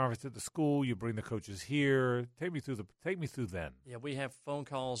 Press conference at the school. You bring the coaches here. Take me through then. Yeah, we have phone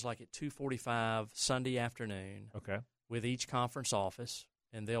calls like at 2:45 Sunday afternoon. Okay. With each conference office.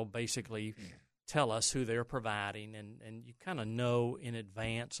 And they'll basically tell us who they're providing, and you kind of know in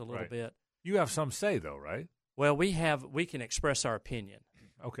advance a little bit. You have some say, though, right? Well, we can express our opinion.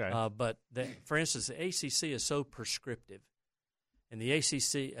 Okay. But for instance, the ACC is so prescriptive, and the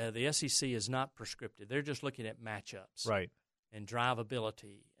SEC is not prescriptive. They're just looking at matchups, right, and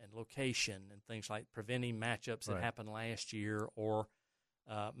drivability and location and things like preventing matchups that happened last year or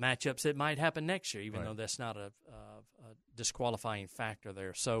matchups that might happen next year, even though that's not a disqualifying factor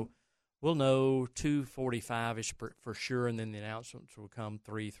there. So we'll know 2:45-ish for sure, and then the announcements will come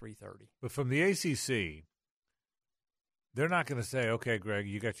 3:30. But from the ACC, they're not going to say, okay, Greg,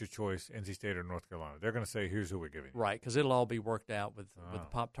 you got your choice, NC State or North Carolina. They're going to say, here's who we're giving you. Right, because it'll all be worked out with the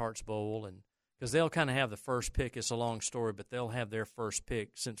Pop-Tarts Bowl, and because they'll kind of have the first pick. It's a long story, but they'll have their first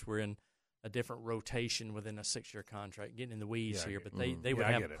pick since we're in a different rotation within a 6-year contract, getting in the weeds here. But they would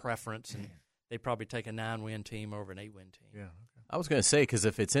have a preference, and they'd probably take a 9-win team over an 8-win team. Yeah. Okay. I was going to say, because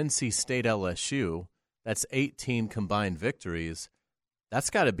if it's NC State LSU, that's 18 combined victories.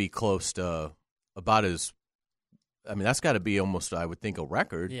 That's got to be close to about as – I mean, that's got to be almost, I would think, a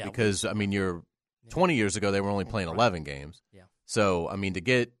record because, I mean, 20 years ago they were only playing 11 games. Yeah. So, I mean, to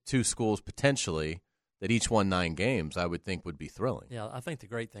get 2 schools potentially – that each won 9 games, I would think would be thrilling. Yeah, I think the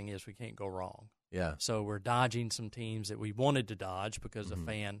great thing is we can't go wrong. Yeah. So we're dodging some teams that we wanted to dodge because of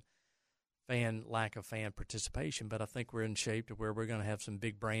lack of fan participation. But I think we're in shape to where we're going to have some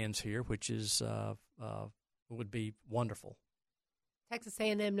big brands here, which is would be wonderful. Texas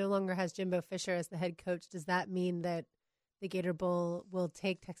A&M no longer has Jimbo Fisher as the head coach. Does that mean that the Gator Bowl will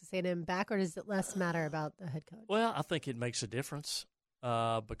take Texas A&M back, or does it less matter about the head coach? Well, I think it makes a difference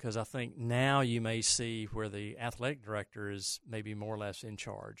because I think now you may see where the athletic director is maybe more or less in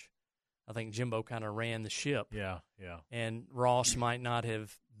charge. I think Jimbo kind of ran the ship. Yeah. And Ross might not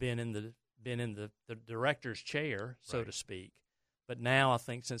have been in the director's chair, so to speak. But now I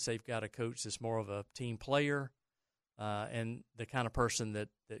think since they've got a coach that's more of a team player and the kind of person that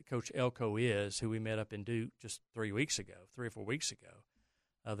Coach Elko is, who we met up in Duke just 3 or 4 weeks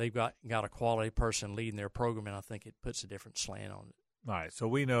ago, they've got a quality person leading their program, and I think it puts a different slant on it. All right, so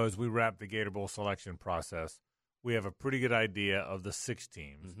we know as we wrap the Gator Bowl selection process, we have a pretty good idea of the 6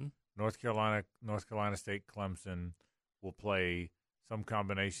 teams. Mm-hmm. North Carolina State, Clemson will play some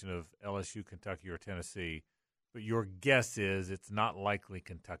combination of LSU, Kentucky, or Tennessee. But your guess is it's not likely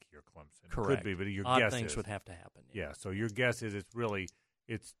Kentucky or Clemson. Correct. It could be, but your Odd guess things is. would have to happen. Yeah, so your guess is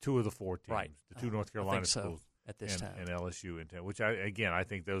it's 2 of the 4 teams. Right. The 2 North Carolina schools at this time. And LSU, which I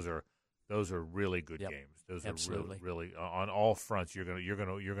think those are really good games. Those Absolutely. are really on all fronts. You're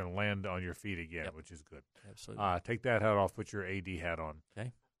gonna land on your feet again, which is good. Absolutely. Take that hat off. Put your AD hat on.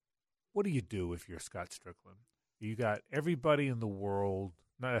 Okay. What do you do if you're Scott Strickland? You got everybody in the world.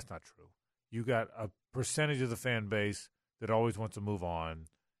 No, that's not true. You got a percentage of the fan base that always wants to move on.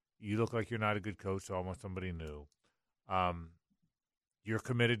 You look like you're not a good coach, so I want somebody new. You're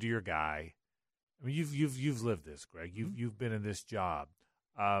committed to your guy. I mean, you've lived this, Greg. You've been in this job.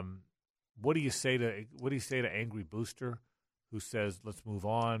 What do you say to angry Booster, who says let's move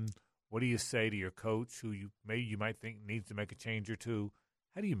on? What do you say to your coach, who you might think needs to make a change or two?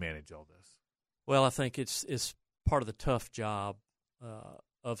 How do you manage all this? Well, I think it's part of the tough job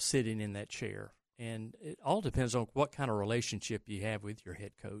of sitting in that chair, and it all depends on what kind of relationship you have with your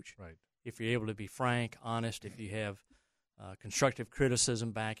head coach. Right. If you're able to be frank, honest, if you have constructive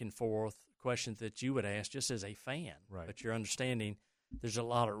criticism back and forth, questions that you would ask just as a fan, right. But you're understanding there's a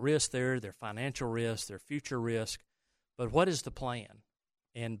lot of risk there, their financial risk, their future risk, but what is the plan?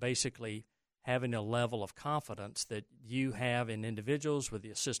 And basically having a level of confidence that you have in individuals with the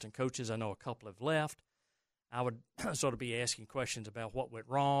assistant coaches. I know a couple have left. I would sort of be asking questions about what went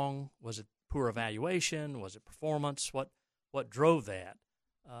wrong. Was it poor evaluation? Was it performance? What drove that?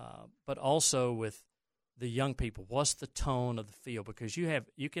 But also with the young people, what's the tone of the field? Because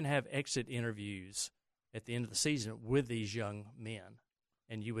you can have exit interviews at the end of the season with these young men,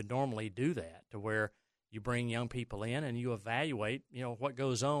 and you would normally do that to where you bring young people in and you evaluate, what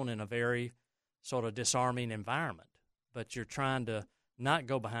goes on in a very sort of disarming environment. But you're trying to not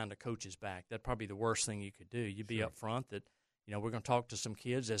go behind a coach's back. That'd probably be the worst thing you could do. You'd be up front that, we're going to talk to some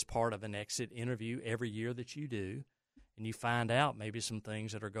kids as part of an exit interview every year that you do, and you find out maybe some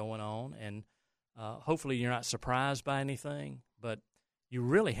things that are going on, and hopefully you're not surprised by anything, but you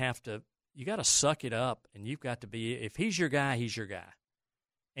really have to – you got to suck it up, and you've got to be – if he's your guy, he's your guy.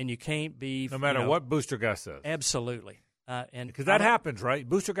 And you can't be – no matter what Booster Guy says. Absolutely. Because that happens, right?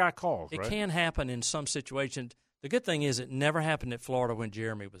 Booster Guy calls, right? It can happen in some situations. The good thing is it never happened at Florida when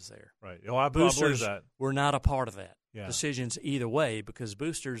Jeremy was there. Right. Oh, I Boosters that. were not a part of that. Yeah. Decisions either way, because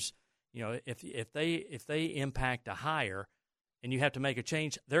boosters, if they impact a hire and you have to make a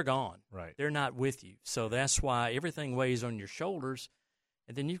change, they're gone. Right. They're not with you. So that's why everything weighs on your shoulders.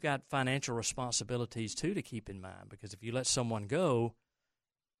 And then you've got financial responsibilities too to keep in mind, because if you let someone go,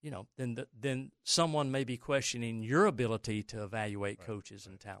 then someone may be questioning your ability to evaluate coaches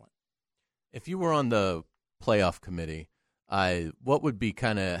and talent. If you were on the playoff committee, what would be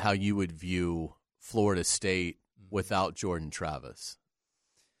kind of how you would view Florida State without Jordan Travis?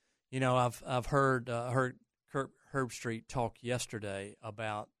 I've heard Kirk Herbstreit talk yesterday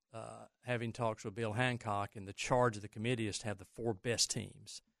about having talks with Bill Hancock, and the charge of the committee is to have the 4 best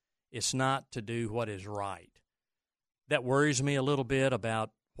teams. It's not to do what is right. That worries me a little bit about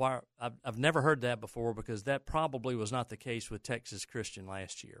why. I've never heard that before, because that probably was not the case with Texas Christian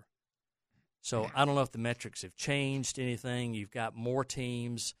last year. So I don't know if the metrics have changed anything. You've got more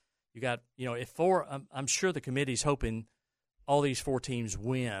teams. You got, if 4, I'm sure the committee's hoping all these 4 teams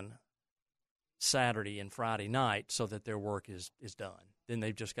win Saturday and Friday night so that their work is done. Then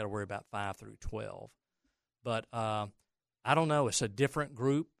they've just got to worry about 5 through 12. But I don't know. It's a different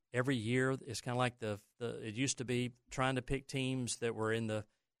group every year. It's kind of like it used to be trying to pick teams that were in the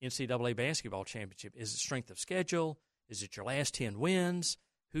NCAA basketball championship. Is it strength of schedule? Is it your last 10 wins?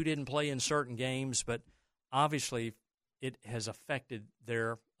 Who didn't play in certain games? But obviously it has affected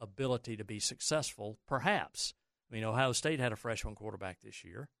their ability to be successful, perhaps. I mean, Ohio State had a freshman quarterback this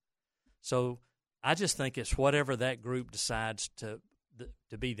year. So I just think it's whatever that group decides to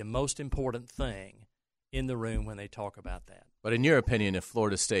be the most important thing in the room when they talk about that. But in your opinion, if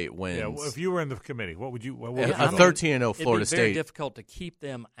Florida State wins, if you were in the committee, what would you? What would a you 13-0 Florida it'd be very State difficult to keep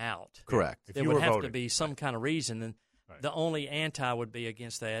them out. Correct. If There you would were have voting. to be some kind of reason, and Right. the only anti would be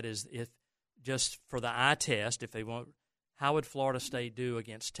against that is if just for the eye test, if they want, how would Florida State do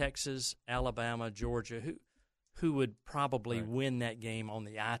against Texas, Alabama, Georgia? Who would probably win that game on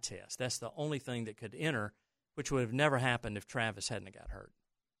the eye test? That's the only thing that could enter, which would have never happened if Travis hadn't got hurt.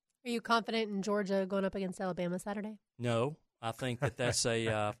 Are you confident in Georgia going up against Alabama Saturday? No, I think that's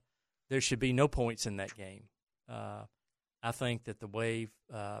a there should be no points in that game. I think that the way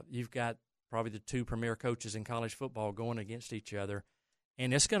you've got probably the two premier coaches in college football going against each other,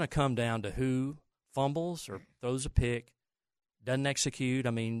 and it's going to come down to who fumbles or throws a pick, doesn't execute.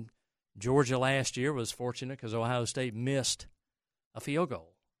 I mean, Georgia last year was fortunate because Ohio State missed a field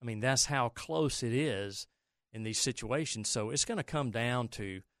goal. I mean, that's how close it is in these situations. So it's going to come down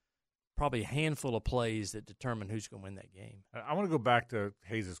to probably a handful of plays that determine who's going to win that game. I want to go back to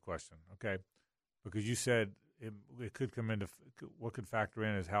Hayes' question, okay? Because you said it could come into what could factor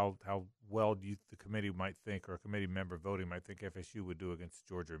in is how well the committee might think, or a committee member voting might think FSU would do against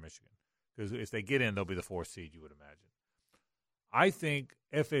Georgia or Michigan. Because if they get in, they'll be the 4th seed, you would imagine. I think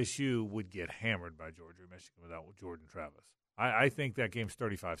FSU would get hammered by Georgia or Michigan without Jordan Travis. I think that game's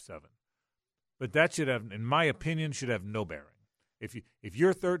 35-7. But that should have, in my opinion, should have no bearing. If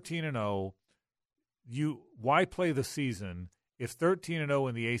you're 13-0, why play the season if 13-0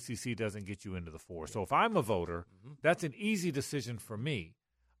 in the ACC doesn't get you into the 4? So if I'm a voter, that's an easy decision for me.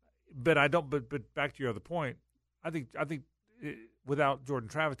 But I don't. But back to your other point, I think without Jordan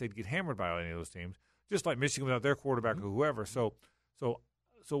Travis, they'd get hammered by any of those teams, just like Michigan without their quarterback or whoever. So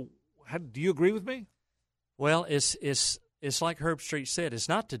do you agree with me? Well, it's like Herb Street said. It's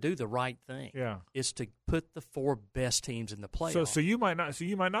not to do the right thing. Yeah, it's to put the 4 best teams in the playoffs. So you might not. So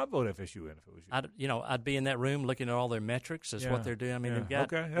you might not vote FSU in if it was you. I'd be in that room looking at all their metrics as what they're doing. I mean, they've got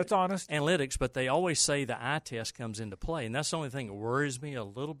that's honest analytics, but they always say the eye test comes into play, and that's the only thing that worries me a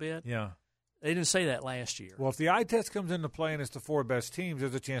little bit. Yeah, they didn't say that last year. Well, if the eye test comes into play and it's the 4 best teams,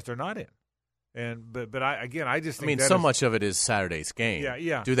 there's a chance they're not in. But I just think so much of it is Saturday's game.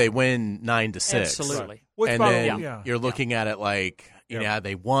 Yeah. Do they win 9-6? Absolutely. Right. And then you're looking at it like,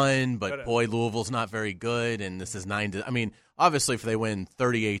 they won, but boy, Louisville's not very good, and this is 9 I mean, obviously, if they win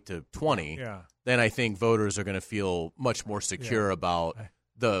 38-20, then I think voters are going to feel much more secure about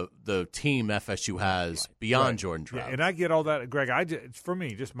the team FSU has beyond Jordan Travis. Yeah, and I get all that, Greg. For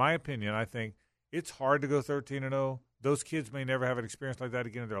me, just my opinion, I think it's hard to go 13-0. Those kids may never have an experience like that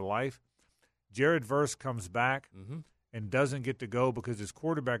again in their life. Jared Verse comes back and doesn't get to go because his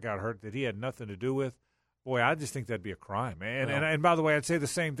quarterback got hurt that he had nothing to do with. Boy, I just think that'd be a crime. And by the way, I'd say the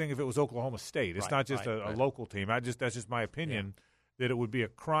same thing if it was Oklahoma State. It's not just a local team. That's just my opinion that it would be a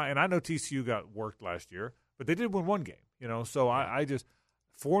crime. And I know TCU got worked last year, but they did win one game. So I just,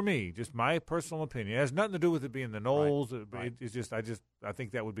 for me, just my personal opinion, it has nothing to do with it being the Knowles. It's just I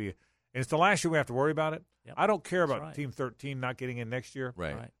think that would be. And it's the last year we have to worry about it. Yep. I don't care about Team 13 not getting in next year.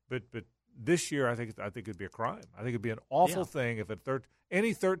 Right. But this year, I think it'd be a crime. I think it'd be an awful thing if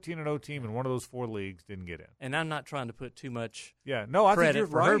any 13-0 team in one of those 4 leagues didn't get in. And I'm not trying to put too much I credit think you're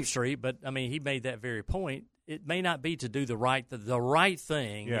for right. Herb Street, but I mean, he made that very point. It may not be to do the right. The right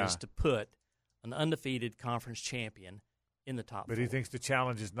thing is to put an undefeated conference champion in the top 4. But he thinks the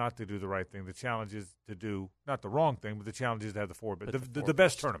challenge is not to do the right thing. The challenge is to do not the wrong thing, but the challenge is to have the 4. But the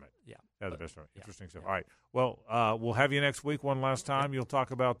best tournament. Yeah. The best tournament. Interesting stuff. All right. Well, we'll have you next week one last time. You'll talk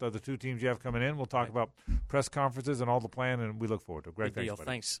about the 2 teams you have coming in. We'll talk about press conferences and all the plan, and we look forward to it. Greg, thanks, buddy.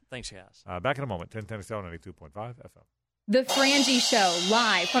 Thanks, guys. Back in a moment. 1010 XL 92.5 FM. The Frangie Show,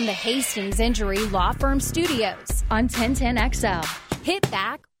 live from the Hastings Injury Law Firm Studios on 1010XL. Hit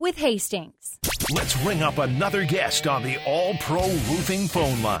back with Hastings. Let's ring up another guest on the All-Pro Roofing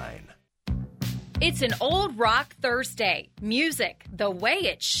phone line. It's an Old Rock Thursday. Music the way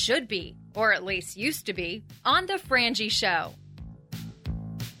it should be, or at least used to be, on The Frangie Show.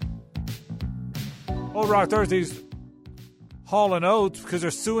 Old Rock Thursdays, Hall & Oates, because they're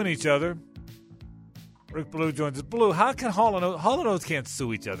suing each other. Rick Ballou joins us. Ballou, how can Hall & Oates can't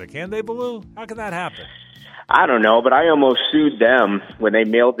sue each other, can they, Ballou? How can that happen? I don't know, but I almost sued them when they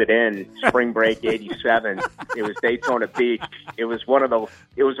mailed it in spring break '87. It was Daytona Beach. It was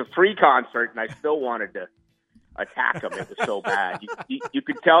it was a free concert, and I still wanted to attack them. It was so bad. You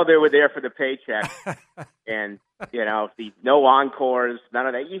could tell they were there for the paycheck, and no encores, none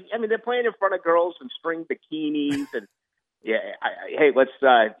of that. They're playing in front of girls in spring bikinis, and let's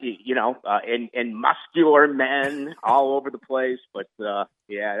and muscular men all over the place, but.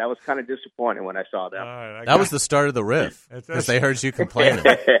 That was kind of disappointing when I saw them. That was the start of the riff because they heard you complaining.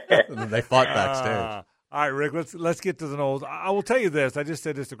 They fought backstage. All right, Rick, let's get to the Noles. I will tell you this. I just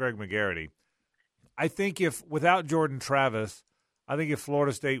said this to Greg McGarity. I think without Jordan Travis, I think if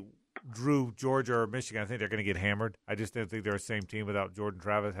Florida State drew Georgia or Michigan, I think they're going to get hammered. I just didn't think they're the same team without Jordan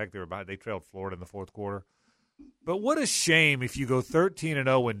Travis. Heck, they trailed Florida in the fourth quarter. But what a shame if you go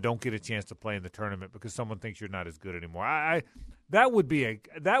 13-0 and don't get a chance to play in the tournament because someone thinks you're not as good anymore. That would be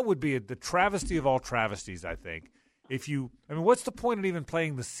the travesty of all travesties, I think. What's the point of even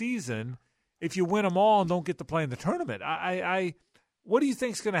playing the season if you win them all and don't get to play in the tournament? What do you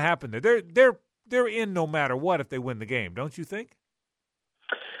think's going to happen there? They're in no matter what if they win the game, don't you think?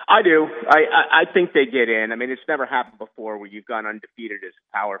 I do. I think they get in. I mean, it's never happened before where you've gone undefeated as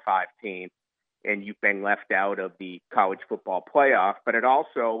a Power 5 team and you've been left out of the college football playoff. But it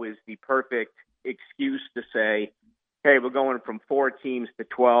also is the perfect excuse to say, hey, we're going from 4 teams to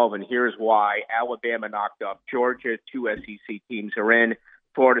 12, and here's why. Alabama knocked off Georgia. 2 SEC teams are in.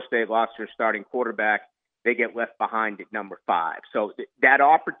 Florida State lost their starting quarterback. They get left behind at number 5. So that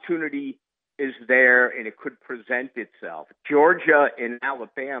opportunity is there, and it could present itself. Georgia and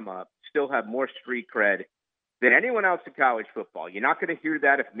Alabama still have more street cred than anyone else in college football. You're not going to hear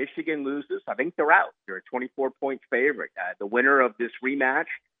that if Michigan loses. I think they're out. They're a 24-point favorite. The winner of this rematch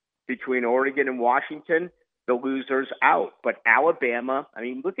between Oregon and Washington, the loser's out. But Alabama, I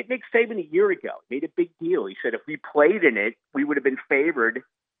mean, look at Nick Saban a year ago. He made a big deal. He said if we played in it, we would have been favored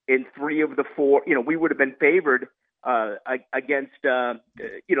in 3 of the 4. We would have been favored against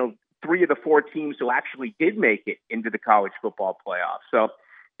 3 of the 4 teams who actually did make it into the college football playoffs. So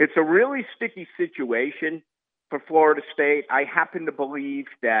it's a really sticky situation for Florida State. I happen to believe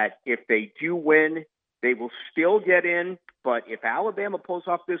that if they do win, they will still get in. But if Alabama pulls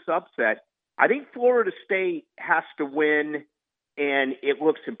off this upset, I think Florida State has to win, and it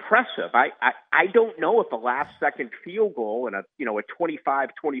looks impressive. I don't know if a last-second field goal and a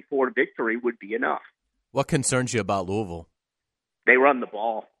 25-24 victory would be enough. What concerns you about Louisville? They run the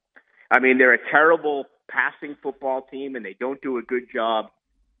ball. I mean, they're a terrible passing football team, and they don't do a good job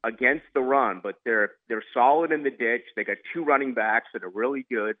against the run, but they're solid in the ditch. They got 2 running backs that are really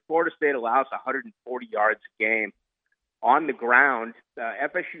good. Florida State allows 140 yards a game on the ground.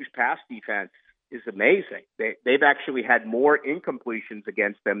 FSU's pass defense is amazing. They've actually had more incompletions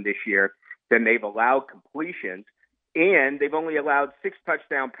against them this year than they've allowed completions, and they've only allowed 6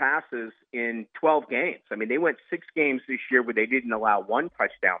 touchdown passes in 12 games. I mean, they went 6 games this year where they didn't allow 1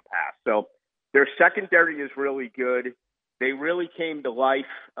 touchdown pass. So their secondary is really good. They really came to life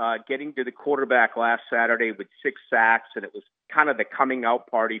getting to the quarterback last Saturday with 6 sacks, and it was kind of the coming out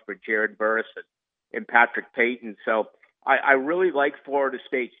party for Jared Verse and Patrick Payton. So I really like Florida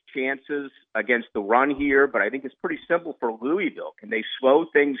State's chances against the run here, but I think it's pretty simple for Louisville. Can they slow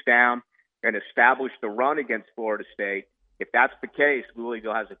things down and establish the run against Florida State? If that's the case,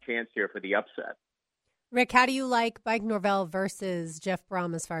 Louisville has a chance here for the upset. Rick, how do you like Mike Norvell versus Jeff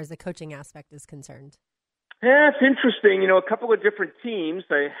Brom as far as the coaching aspect is concerned? Yeah, it's interesting. A couple of different teams.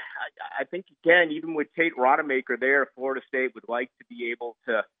 I think, again, even with Tate Rodemaker there, Florida State would like to be able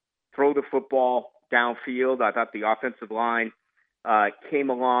to throw the football downfield. I thought the offensive line came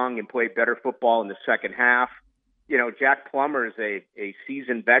along and played better football in the second half. Jack Plummer is a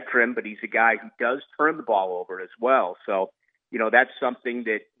seasoned veteran, but he's a guy who does turn the ball over as well. So, that's something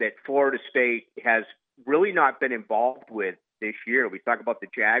that Florida State has really not been involved with this year. We talk about the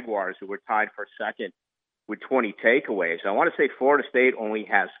Jaguars, who were tied for second with 20 takeaways. I want to say Florida State only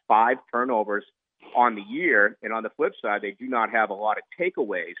has 5 turnovers on the year, and on the flip side, they do not have a lot of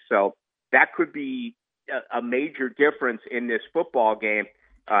takeaways. So that could be a major difference in this football game,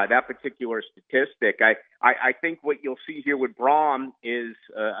 that particular statistic. I think what you'll see here with Brom is,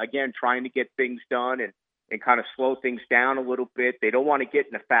 again, trying to get things done and kind of slow things down a little bit. They don't want to get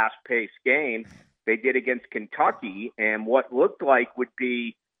in a fast-paced game. They did against Kentucky, and what looked like would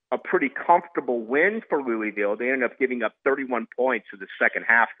be a pretty comfortable win for Louisville. They ended up giving up 31 points in the second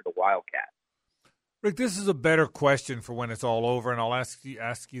half to the Wildcats. Rick, this is a better question for when it's all over, and I'll ask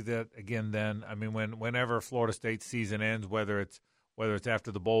you that again then. I mean, whenever Florida State's season ends, whether it's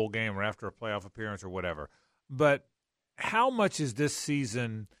after the bowl game or after a playoff appearance or whatever. But how much is this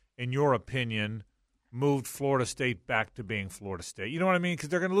season, in your opinion, moved Florida State back to being Florida State? You know what I mean? Because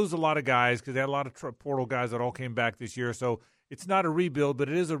they're going to lose a lot of guys because they had a lot of portal guys that all came back this year. So it's not a rebuild, but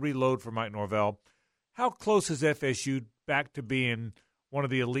it is a reload for Mike Norvell. How close is FSU back to being one of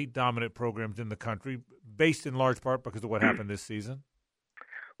the elite dominant programs in the country, based in large part because of what happened this season?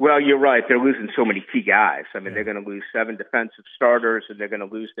 Well, you're right. They're losing so many key guys. I mean, They're going to lose 7 defensive starters, and they're going to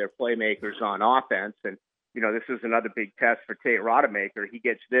lose their playmakers on offense. And, this is another big test for Tate Rodemaker. He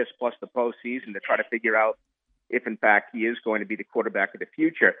gets this plus the postseason to try to figure out if, in fact, he is going to be the quarterback of the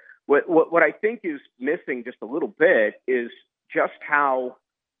future. What I think is missing just a little bit is just how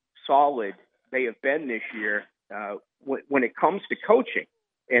solid they have been this year when it comes to coaching.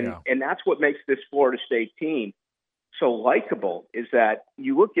 And that's what makes this Florida State team so likable, is that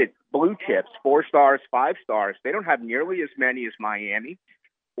you look at blue chips, 4 stars, 5 stars, they don't have nearly as many as Miami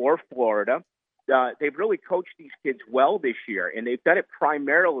or Florida. They've really coached these kids well this year, and they've done it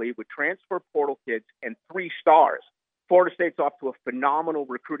primarily with transfer portal kids and 3 stars. Florida State's off to a phenomenal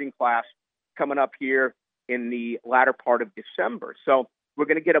recruiting class coming up here in the latter part of December. So we're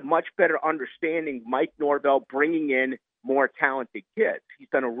going to get a much better understanding Mike Norvell bringing in more talented kids. He's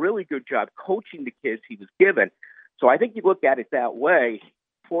done a really good job coaching the kids he was given. So I think you look at it that way,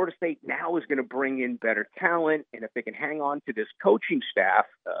 Florida State now is going to bring in better talent, and if they can hang on to this coaching staff,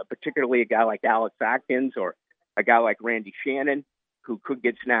 particularly a guy like Alex Atkins or a guy like Randy Shannon, who could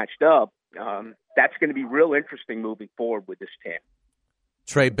get snatched up, that's going to be real interesting moving forward with this team.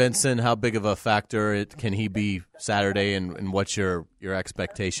 Trey Benson, how big of a factor can he be Saturday, and what's your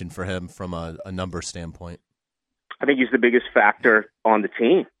expectation for him from a number standpoint? I think he's the biggest factor on the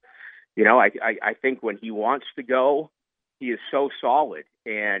team. You know, I think when he wants to go, he is so solid,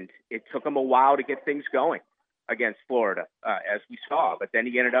 and it took him a while to get things going against Florida, as we saw. But then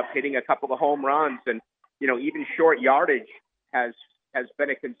he ended up hitting a couple of home runs, and you know, even short yardage has been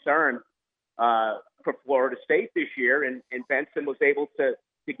a concern for Florida State this year, and Benson was able to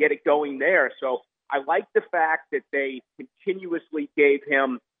get it going there. So I like the fact that they continuously gave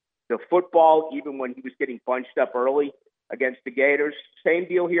him the football, even when he was getting bunched up early against the Gators. Same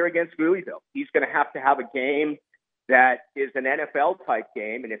deal here against Louisville. He's going to have a game that is an NFL-type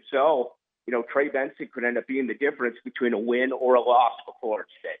game, and if so, you know, Trey Benson could end up being the difference between a win or a loss for Florida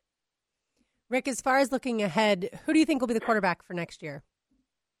State. Rick, as far as looking ahead, who do you think will be the quarterback for next year?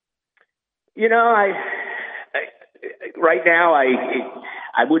 You know, I right now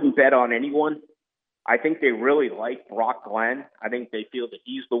I wouldn't bet on anyone. I think they really like Brock Glenn. I think they feel that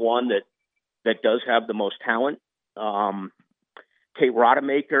he's the one that does have the most talent. Tate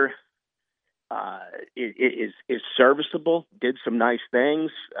Rodemaker is serviceable, did some nice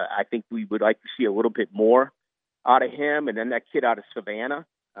things. I think we would like to see a little bit more out of him. And then that kid out of Savannah,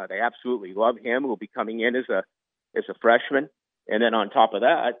 they absolutely love him. Will be coming in as a freshman. And then on top of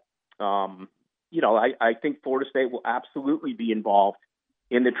that, you know, I think Florida State will absolutely be involved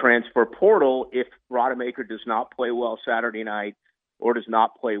in the transfer portal if Rodemaker does not play well Saturday night or does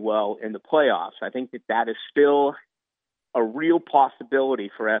not play well in the playoffs. I think that is still a real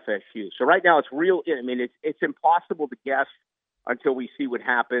possibility for FSU. So right now it's real. I mean, it's impossible to guess until we see what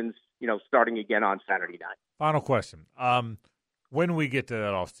happens, you know, starting again on Saturday night. Final question. When we get to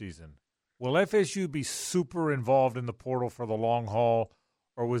that off season, will FSU be super involved in the portal for the long haul,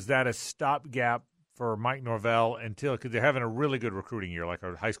 or was that a stopgap for Mike Norvell until, because they're having a really good recruiting year, like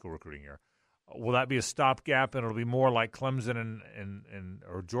a high school recruiting year? Will that be a stopgap and it'll be more like Clemson and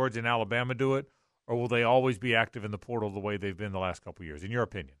or Georgia and Alabama do it, or will they always be active in the portal the way they've been the last couple of years, in your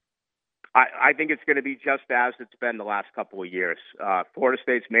opinion? I think it's going to be just as it's been the last couple of years. Florida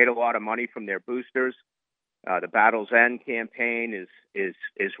State's made a lot of money from their boosters. The Battle's End campaign is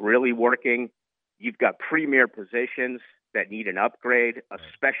really working. You've got premier positions that need an upgrade,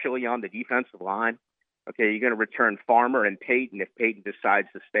 especially on the defensive line. Okay, you're going to return Farmer and Peyton if Peyton decides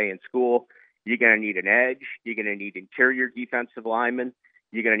to stay in school. You're going to need an edge. You're going to need interior defensive linemen.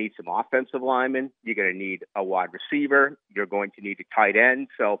 You're going to need some offensive linemen. You're going to need a wide receiver. You're going to need a tight end.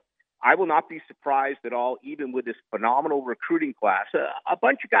 So I will not be surprised at all, even with this phenomenal recruiting class. A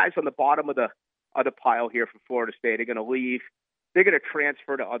bunch of guys on the bottom of the pile here for Florida State are going to leave. They're going to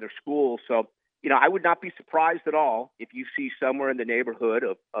transfer to other schools. So, you know, I would not be surprised at all if you see somewhere in the neighborhood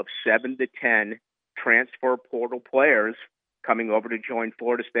of 7 to 10 transfer portal players coming over to join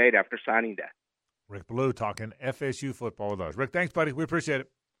Florida State after signing day. Rick Ballou talking FSU football with us. Rick, thanks, buddy. We appreciate it.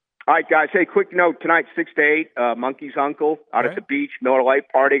 All right, guys. Hey, quick note. Tonight, 6 to 8, Monkey's Uncle out at the beach, Miller Lite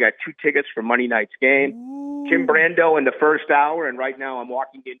Party. Got 2 tickets for Monday night's game. Ooh. Kim Brando in the first hour, and right now I'm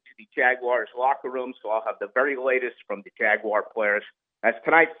walking into the Jaguars locker room, so I'll have the very latest from the Jaguar players. That's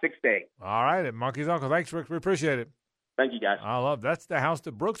tonight, 6 to 8. All right, at Monkey's Uncle. Thanks, Rick. We appreciate it. Thank you, guys. I love that's the house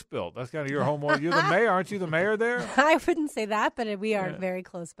that Brooks built. That's kind of your home. You're the mayor, aren't you? The mayor there? I wouldn't say that, but we are very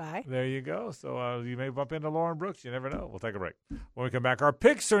close by. There you go. So you may bump into Lauren Brooks. You never know. We'll take a break. When we come back, our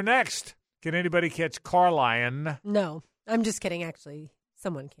picks are next. Can anybody catch Carlion? No, I'm just kidding. Actually,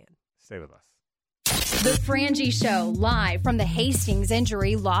 someone can. Stay with us. The Frangie Show, live from the Hastings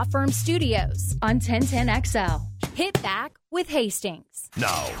Injury Law Firm Studios on 1010XL. Hit back with Hastings.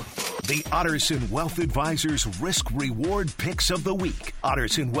 Now, the Otterson Wealth Advisors Risk-Reward Picks of the Week.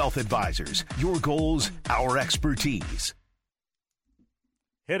 Otterson Wealth Advisors, your goals, our expertise.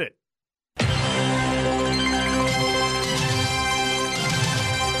 Hit it.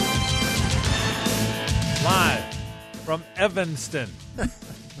 Live from Evanston,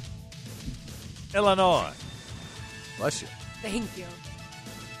 Illinois. Bless you. Thank you.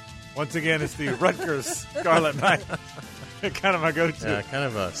 Once again, it's the Rutgers Scarlet Knight. Kind of my go-to. Yeah, kind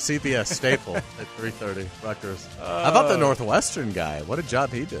of a CBS staple at 3:30. Rutgers. How about the Northwestern guy? What a job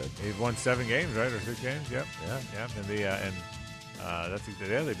he did. He won 7 games, right, or 6 games? Yep. Yeah. And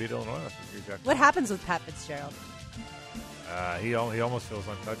they beat Illinois. That's exactly. What happens with Pat Fitzgerald? He almost feels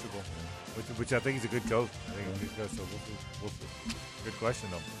untouchable, which I think he's a good coach. I think he's a good coach. So we'll see. Good question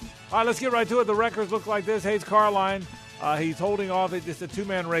though. All right, let's get right to it. The records look like this. Hayes Carline, he's holding off. It's just a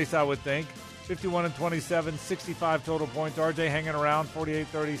 2-man race, I would think. 51-27, 65 total points. RJ hanging around,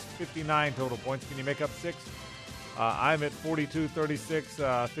 48-30, 59 total points. Can you make up 6? I'm at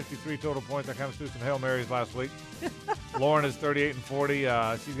 42-36, 53 total points. I kind of threw some Hail Marys last week. Lauren is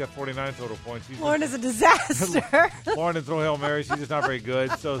 38-40. She's got 49 total points. Lauren is a disaster. Lauren didn't throw Hail Marys. She's just not very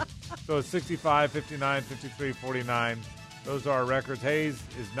good. So it's 65, 59, 53, 49. Those are our records. Hayes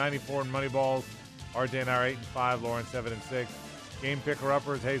is 94 in money balls. RJ and I are 8-5. Lauren 7-6. Game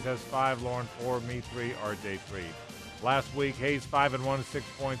picker-uppers, Hayes has 5, Lauren 4, me 3, RJ 3. Last week, Hayes 5-1, 6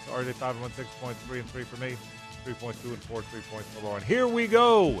 points, RJ 5-1, 6 points, 3-3 for me, 3.2 and 4, 3 points for Lauren. Here we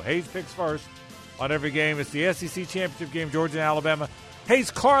go. Hayes picks first on every game. It's the SEC Championship game, Georgia and Alabama. Hayes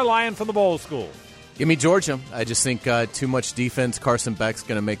Carline from the Bowl School. Give me Georgia. I just think too much defense. Carson Beck's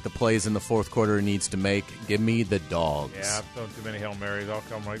going to make the plays in the fourth quarter he needs to make. Give me the Dogs. Yeah, I've thrown too many Hail Marys. I'll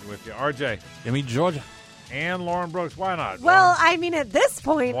come right with you. RJ. Give me Georgia. And Lauren Brooks. Why not? Well, Lauren? I mean, at this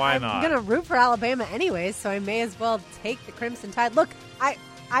point, Why I'm not? going to root for Alabama anyways, so I may as well take the Crimson Tide. Look,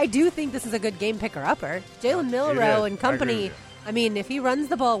 I do think this is a good game picker-upper. Jalen Milroe and company, I mean, if he runs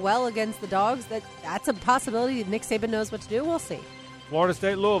the ball well against the Dogs, that's a possibility. Nick Saban knows what to do. We'll see. Florida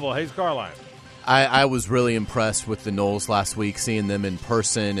State, Louisville, Hayes Carline. I was really impressed with the Noles last week, seeing them in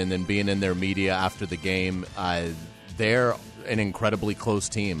person and then being in their media after the game. They're an incredibly close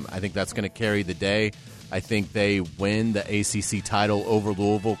team. I think that's going to carry the day. I think they win the ACC title over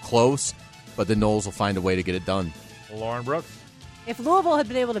Louisville close, but the Noles will find a way to get it done. Lauren Brooks. If Louisville had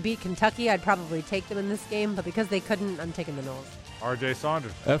been able to beat Kentucky, I'd probably take them in this game, but because they couldn't, I'm taking the Noles. RJ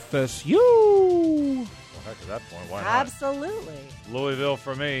Saunders. FSU. Well, heck, at that point, why not? Absolutely. Louisville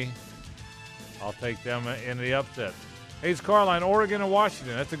for me. I'll take them in the upset. Hayes Carline, Oregon and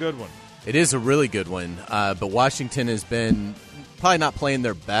Washington. That's a good one. It is a really good one, but Washington has been probably not playing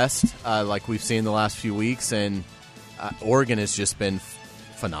their best like we've seen the last few weeks, and Oregon has just been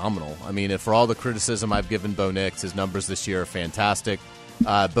phenomenal. I mean, for all the criticism I've given Bo Nix, his numbers this year are fantastic.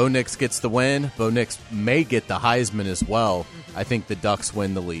 Bo Nix gets the win. Bo Nix may get the Heisman as well. I think the Ducks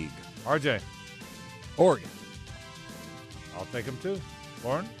win the league. RJ. Oregon. I'll take them too.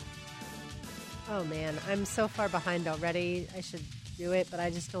 Lauren? Oh, man. I'm so far behind already. I should do it, but I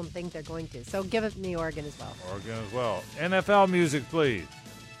just don't think they're going to. So give it me Oregon as well. Oregon as well. NFL music, please.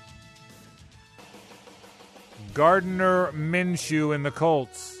 Gardner Minshew in the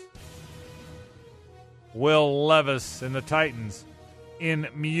Colts. Will Levis in the Titans in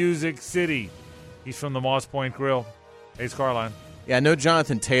Music City. He's from the Moss Point Grill. Hayes Carline. Yeah, no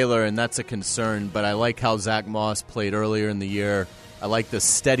Jonathan Taylor, and that's a concern, but I like how Zach Moss played earlier in the year. I like the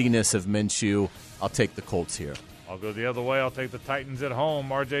steadiness of Minshew. I'll take the Colts here. I'll go the other way. I'll take the Titans at home.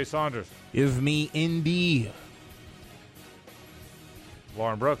 RJ Saunders. Give me Indy.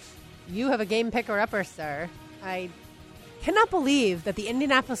 Lauren Brooks. You have a game picker-upper, sir. I cannot believe that the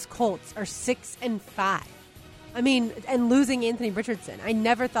Indianapolis Colts are 6-5. I mean, and losing Anthony Richardson. I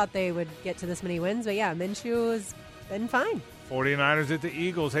never thought they would get to this many wins, but yeah, Minshew has been fine. 49ers at the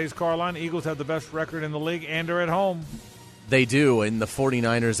Eagles. Hayes Carline. Eagles have the best record in the league and are at home. They do, and the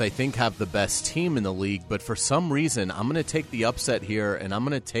 49ers, I think, have the best team in the league, but for some reason, I'm going to take the upset here, and I'm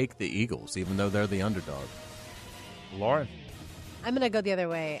going to take the Eagles, even though they're the underdog. Lauren? I'm going to go the other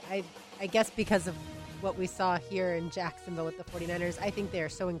way. I guess because of what we saw here in Jacksonville with the 49ers, I think they are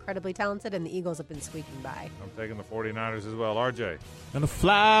so incredibly talented, and the Eagles have been squeaking by. I'm taking the 49ers as well. RJ? Gonna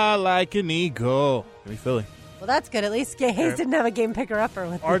fly like an eagle. Give me Philly. Well, that's good. At least Hayes didn't have a game picker-upper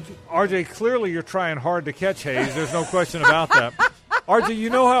with him. RJ, clearly you're trying hard to catch Hayes. There's no question about that. RJ, you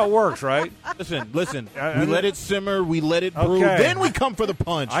know how it works, right? Listen. We let it simmer. We let it brew. Okay. Then we come for the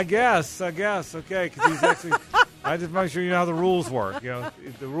punch. I guess. Okay, because he's actually – I just make sure you know how the rules work. You know,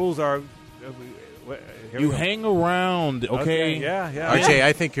 the rules are you hang around, okay? Yeah. RJ,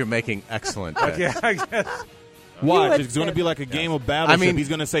 I think you're making excellent picks. Okay, I guess. Watch, it's going to be like a game of Battleship. I mean, he's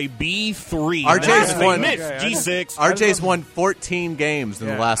going to say B3. RJ's won G6. RJ's won 14 games in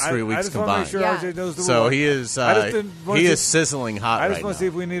the last 3 weeks combined. Sure RJ knows the so rules. he is sizzling hot. I just want to see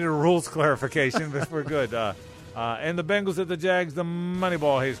if we needed a rules clarification, but we're good. And the Bengals at the Jags, the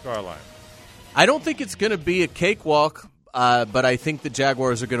Moneyball Hayes Carline. I don't think it's going to be a cakewalk, but I think the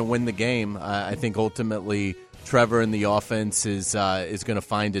Jaguars are going to win the game. I think ultimately Trevor and the offense is going to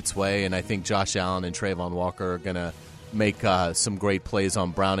find its way, and I think Josh Allen and Trayvon Walker are going to make some great plays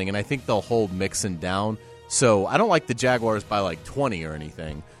on Browning, and I think they'll hold Mixon down. So I don't like the Jaguars by like 20 or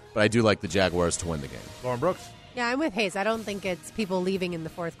anything, but I do like the Jaguars to win the game. Lauren Brooks? Yeah, I'm with Hayes. I don't think it's people leaving in the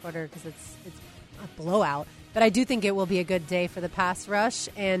fourth quarter because it's a blowout. But I do think it will be a good day for the pass rush,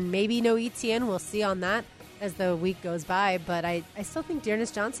 and maybe no ETN. We'll see on that as the week goes by. But I still think Dearness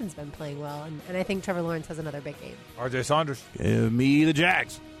Johnson's been playing well, and I think Trevor Lawrence has another big game. RJ Saunders. Give me the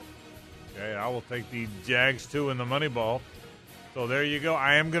Jags. Okay, I will take the Jags, too, in the Moneyball. So there you go.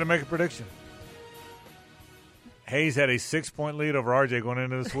 I am going to make a prediction. Hayes had a 6-point lead over RJ going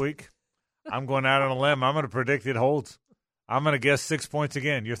into this week. I'm going out on a limb. I'm going to predict it holds. I'm going to guess 6 points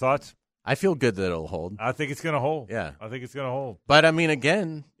again. Your thoughts? I feel good that it'll hold. I think it's going to hold. Yeah, I think it's going to hold. But I mean,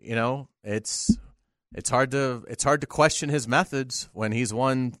 again, it's hard to question his methods when he's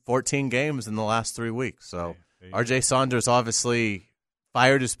won 14 games in the last 3 weeks. So RJ Saunders obviously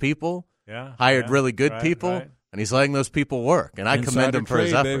fired his people, hired really good people, and he's letting those people work. And I commend him for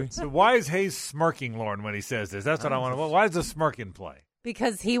his efforts. So why is Hayes smirking, Lauren, when he says this? That's what I want to know. Why is the smirk in play?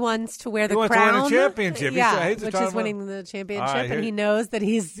 Because he wants to wear the crown. He wants to win a championship. Which is winning the championship, and he knows that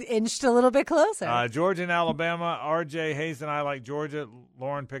he's inched a little bit closer. Georgia and Alabama. RJ, Hayes, and I like Georgia.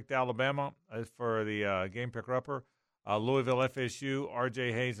 Lauren picked Alabama for the game picker-upper. Louisville, FSU.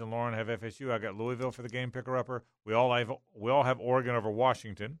 RJ, Hayes, and Lauren have FSU. I got Louisville for the game picker-upper. We all have Oregon over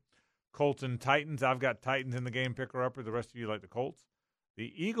Washington. Colts and Titans. I've got Titans in the game picker-upper. The rest of you like the Colts.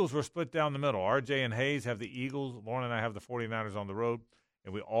 The Eagles were split down the middle. RJ and Hayes have the Eagles. Lauren and I have the 49ers on the road.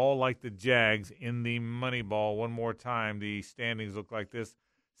 And we all like the Jags in the Moneyball. One more time, the standings look like this.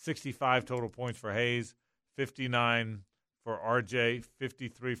 65 total points for Hayes, 59 for RJ,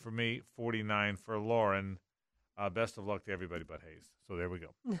 53 for me, 49 for Lauren. Best of luck to everybody but Hayes. So there we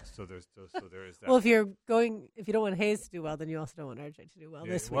go. So there is that. Well, if you don't want Hayes to do well, then you also don't want RJ to do well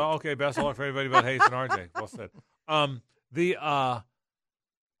this week. Well, okay, best of luck for everybody but Hayes and RJ. Well said.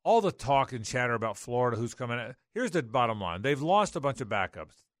 All the talk and chatter about Florida, who's coming in. Here's the bottom line. They've lost a bunch of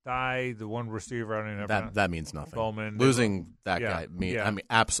backups. Ty, the one receiver, I don't know. That means nothing. Bowman. Losing that guy. I mean,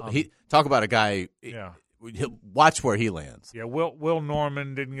 absolutely. Talk about a guy. Watch where he lands. Yeah, Will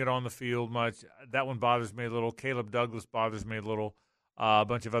Norman didn't get on the field much. That one bothers me a little. Caleb Douglas bothers me a little. A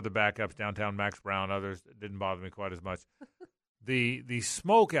bunch of other backups, downtown Max Brown, others didn't bother me quite as much. The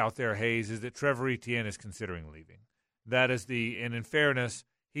smoke out there, Hayes, is that Trevor Etienne is considering leaving. That is and in fairness,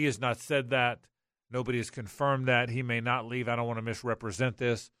 he has not said that. Nobody has confirmed that. He may not leave. I don't want to misrepresent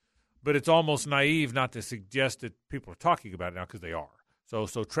this. But it's almost naive not to suggest that people are talking about it now because they are. So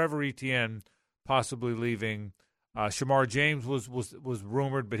Trevor Etienne possibly leaving. Shamar James was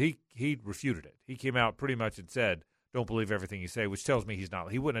rumored, but he refuted it. He came out pretty much and said, don't believe everything you say, which tells me he's not.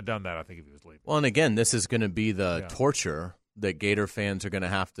 He wouldn't have done that, I think, if he was leaving. Well, and again, this is going to be the torture that Gator fans are going to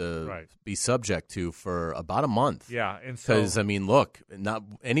have to be subject to for about a month. Yeah, because I mean, look, not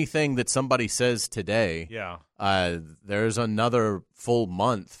anything that somebody says today. There's another full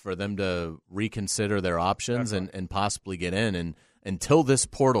month for them to reconsider their options and possibly get in. And until this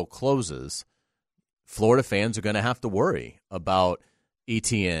portal closes, Florida fans are going to have to worry about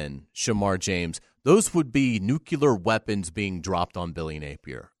Etienne, Shamar James. Those would be nuclear weapons being dropped on Billy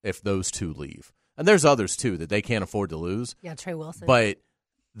Napier if those two leave. And there's others, too, that they can't afford to lose. Yeah, Trey Wilson. But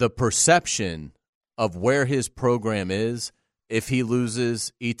the perception of where his program is, if he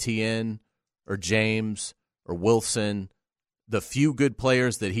loses Etienne or James or Wilson, the few good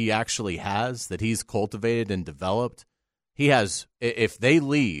players that he actually has, that he's cultivated and developed, if they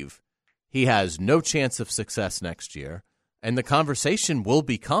leave, he has no chance of success next year. And the conversation will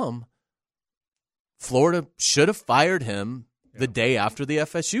become, Florida should have fired him the day after the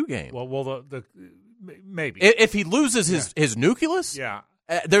FSU game. Well, maybe if he loses his nucleus,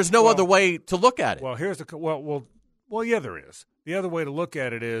 there's no other way to look at it. Well, here's yeah, there is. The other way to look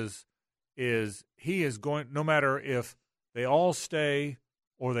at it is he is going. No matter if they all stay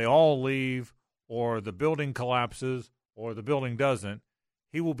or they all leave or the building collapses or the building doesn't,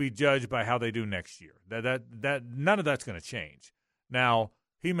 he will be judged by how they do next year. That none of that's going to change. Now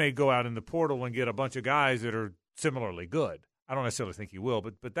he may go out in the portal and get a bunch of guys that are similarly good. I don't necessarily think he will,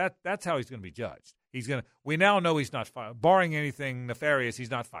 but that's how he's going to be judged. We now know he's not fired. Barring anything nefarious,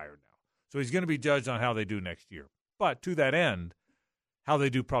 he's not fired now. So he's going to be judged on how they do next year. But to that end, how they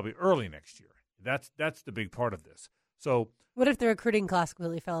do probably early next year. That's the big part of this. So what if the recruiting class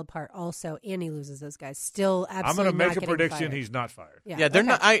completely fell apart also and he loses those guys? Still absolutely I'm going to make not a prediction fired. He's not fired. Yeah, they're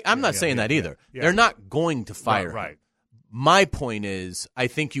not. I'm not saying that either. Yeah. They're not going to fire him. Right. My point is, I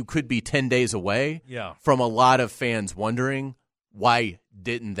think you could be 10 days away from a lot of fans wondering, why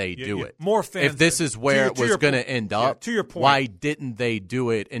didn't they do it? More fans. If this is where it was going to end up, to your point, why didn't they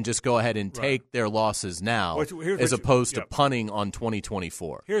do it and just go ahead and take their losses now as opposed to punting on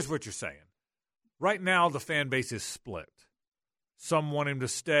 2024? Here's what you're saying. Right now, the fan base is split. Some want him to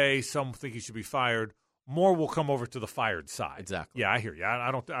stay. Some think he should be fired. More will come over to the fired side. Exactly. Yeah, I hear you.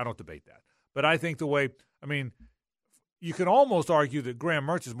 I don't debate that. But I think you can almost argue that Graham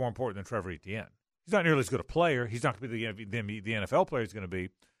Mertz is more important than Trevor Etienne. He's not nearly as good a player. He's not going to be the NFL player he's going to be.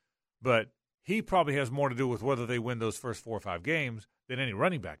 But he probably has more to do with whether they win those first 4 or 5 games than any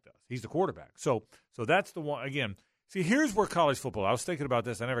running back does. He's the quarterback. So that's the one. Again, see, here's where college football. I was thinking about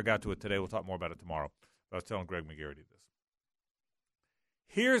this. I never got to it today. We'll talk more about it tomorrow. I was telling Greg McGarity this.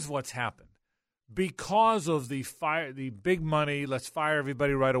 Here's what's happened. Because of the big money, let's fire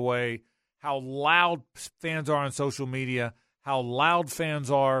everybody right away, how loud fans are on social media, how loud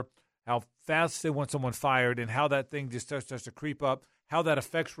fans are, how fast they want someone fired, and how that thing just starts to creep up, how that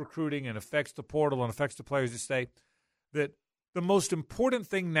affects recruiting and affects the portal and affects the players to stay, that the most important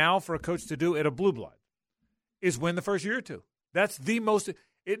thing now for a coach to do at a blue blood is win the first year or two. That's the most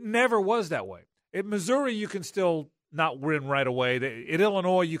 – it never was that way. At Missouri, you can still not win right away. At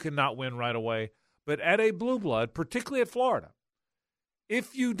Illinois, you can not win right away. But at a blue blood, particularly at Florida,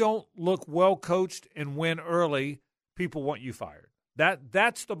 if you don't look well coached and win early, people want you fired.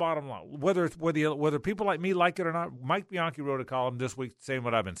 That's the bottom line. Whether people like me like it or not, Mike Bianchi wrote a column this week saying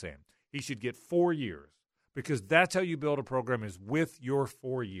what I've been saying. He should get 4 years because that's how you build a program is with your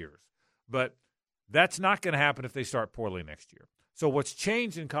 4 years. But that's not going to happen if they start poorly next year. So what's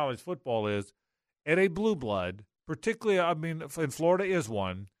changed in college football is at a blue blood, particularly, in Florida is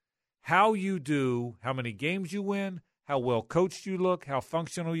one, how you do, how many games you win, how well coached you look, how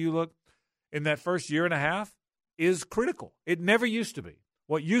functional you look in that first year and a half is critical. It never used to be.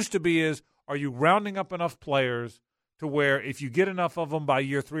 What used to be is, are you rounding up enough players to where if you get enough of them by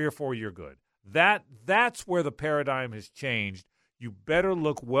year 3 or 4, you're good? That's where the paradigm has changed. You better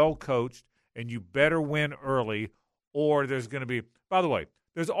look well coached and you better win early, or there's going to be, by the way,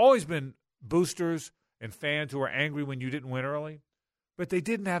 there's always been boosters and fans who are angry when you didn't win early, but they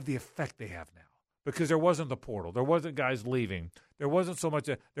didn't have the effect they have now because there wasn't the portal. There wasn't guys leaving. There wasn't so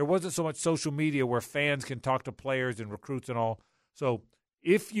much social media where fans can talk to players and recruits and all. So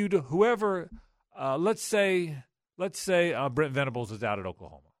if you do, whoever, let's say Brent Venables is out at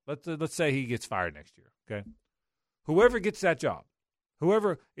Oklahoma. Let's say he gets fired next year. Okay, whoever gets that job,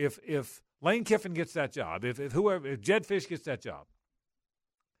 if Lane Kiffin gets that job, if Jed Fish gets that job,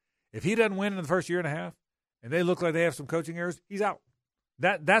 if he doesn't win in the first year and a half, and they look like they have some coaching errors, he's out.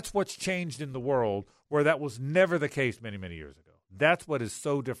 That's what's changed in the world, where that was never the case many, many years ago. That's what is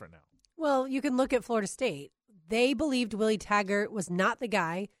so different now. Well, you can look at Florida State. They believed Willie Taggart was not the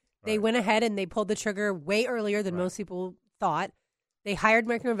guy. They went ahead and they pulled the trigger way earlier than most people thought. They hired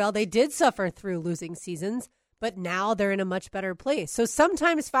Mike Norvell. They did suffer through losing seasons, but now they're in a much better place. So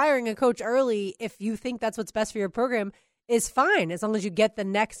sometimes firing a coach early, if you think that's what's best for your program, is fine, as long as you get the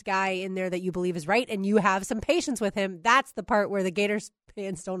next guy in there that you believe is right and you have some patience with him. That's the part where the Gators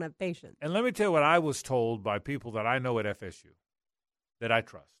fans don't have patience. And let me tell you what I was told by people that I know at FSU, that I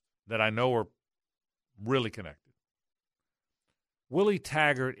trust, that I know are really connected. Willie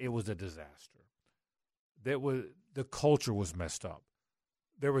Taggart, it was a disaster. The culture was messed up.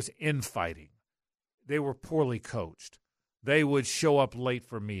 There was infighting. They were poorly coached. They would show up late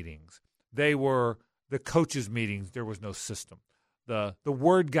for meetings. The coaches' meetings, there was no system. The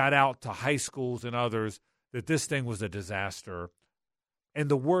word got out to high schools and others that this thing was a disaster, and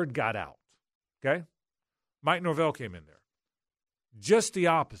the word got out, okay? Mike Norvell came in there. Just the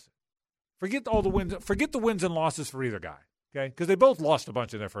opposite. Forget the wins and losses for either guy, okay? Because they both lost a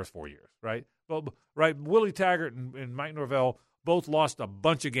bunch in their first 4 years, right? Right? Willie Taggart and Mike Norvell both lost a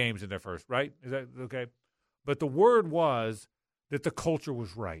bunch of games in their first, right? Is that okay? But the word was that the culture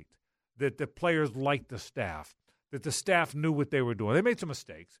was right, that the players liked the staff, that the staff knew what they were doing. They made some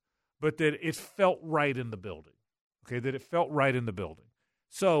mistakes, but that it felt right in the building, okay, that it felt right in the building.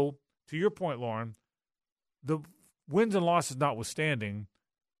 So, to your point, Lauren, the wins and losses notwithstanding,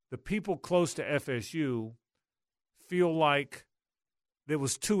 the people close to FSU feel like there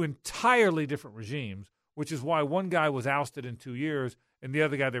was two entirely different regimes, which is why one guy was ousted in 2 years and the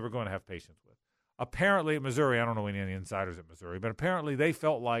other guy they were going to have patience with. Apparently at Missouri, I don't know any insiders at Missouri, but apparently they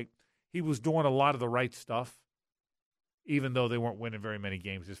felt like he was doing a lot of the right stuff, even though they weren't winning very many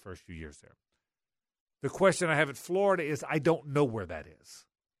games his first few years there. The question I have at Florida is I don't know where that is.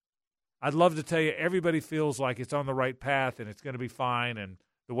 I'd love to tell you everybody feels like it's on the right path and it's going to be fine, and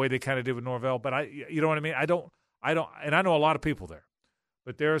the way they kind of did with Norvell. But you know what I mean? I don't, and I know a lot of people there,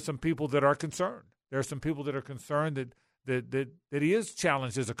 but there are some people that are concerned. There are some people that are concerned that he is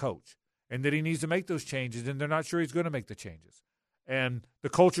challenged as a coach and that he needs to make those changes, and they're not sure he's going to make the changes. And the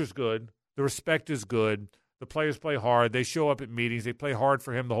culture's good. The respect is good. The players play hard. They show up at meetings. They play hard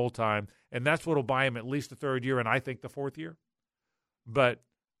for him the whole time, and that's what will buy him at least the third year, and I think the fourth year. But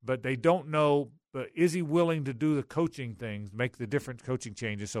they don't know. But is he willing to do the coaching things, make the different coaching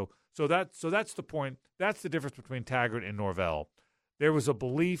changes? So that's the point. That's the difference between Taggart and Norvell. There was a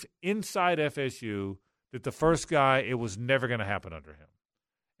belief inside FSU that the first guy, it was never going to happen under him,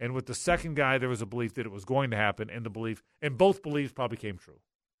 and with the second guy, there was a belief that it was going to happen, and both beliefs probably came true.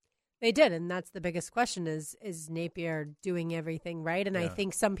 They did, and that's the biggest question: is Napier doing everything right? And I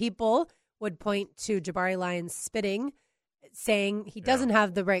think some people would point to Jabari Lyons spitting, saying he doesn't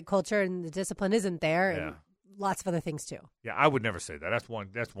have the right culture and the discipline isn't there, and lots of other things too. Yeah, I would never say that. That's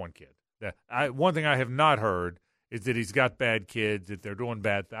one kid. One thing I have not heard is that he's got bad kids, that they're doing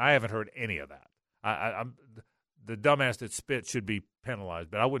bad things. I haven't heard any of that. I'm the dumbass that spit should be penalized,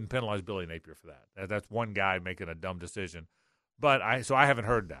 but I wouldn't penalize Billy Napier for that. That's one guy making a dumb decision. But I haven't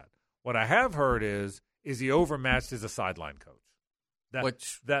heard that. What I have heard is he overmatched as a sideline coach?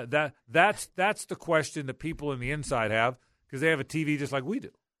 That's the question that people in the inside have, because they have a TV just like we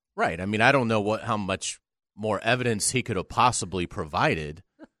do. Right. I mean, I don't know how much more evidence he could have possibly provided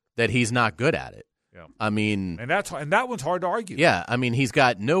that he's not good at it. Yeah. I mean, and that one's hard to argue. Yeah. I mean, he's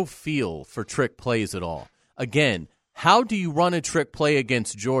got no feel for trick plays at all. Again, how do you run a trick play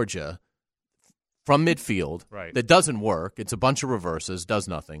against Georgia from midfield that doesn't work? It's a bunch of reverses, does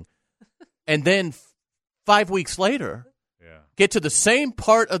nothing. And then 5 weeks later, get to the same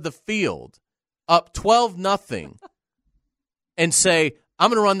part of the field, up 12-0, and say, I'm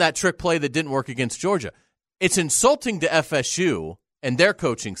going to run that trick play that didn't work against Georgia. It's insulting to FSU and their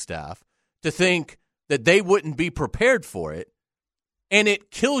coaching staff to think that they wouldn't be prepared for it, and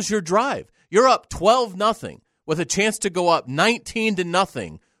it kills your drive. You're up 12-0 with a chance to go up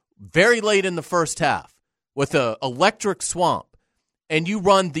 19-0 very late in the first half with an electric swamp, and you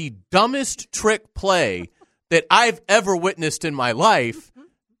run the dumbest trick play that I've ever witnessed in my life,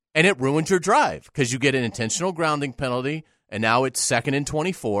 and it ruins your drive because you get an intentional grounding penalty, and now it's 2nd and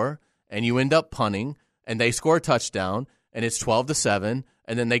 24, and you end up punting, and they score a touchdown, and it's 12-7,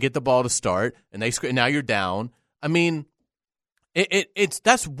 and then they get the ball to start, and they score, and now you're down. I mean,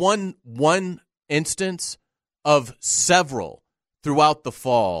 that's one instance of several throughout the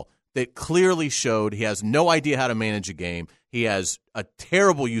fall that clearly showed he has no idea how to manage a game. He has a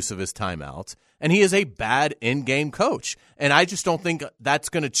terrible use of his timeouts, and he is a bad in-game coach. And I just don't think that's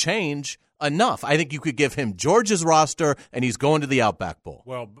going to change enough. I think you could give him Georgia's roster, and he's going to the Outback Bowl.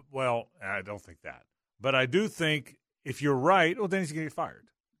 Well, I don't think that. But I do think if you're right, well, then he's going to get fired.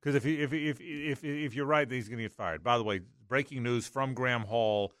 Because if you're right, then he's going to get fired. By the way, breaking news from Graham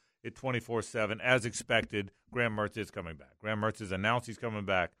Hall at 24/7. As expected, Graham Mertz is coming back. Graham Mertz has announced he's coming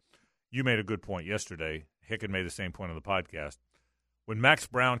back. You made a good point yesterday. Hicken made the same point on the podcast. When Max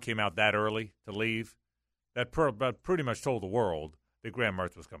Brown came out that early to leave, that pretty much told the world that Graham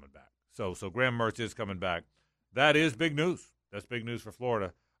Mertz was coming back. So Graham Mertz is coming back. That is big news. That's big news for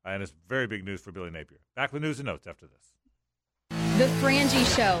Florida, and it's very big news for Billy Napier. Back with news and notes after this. The Frangie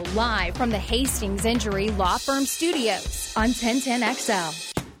Show, live from the Hastings Injury Law Firm Studios on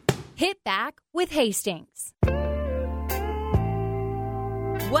 1010XL. Hit back with Hastings.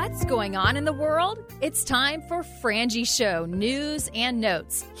 What's going on in the world? It's time for Frangie Show news and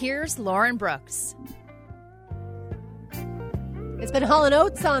notes. Here's Lauren Brooks. It's been Hall &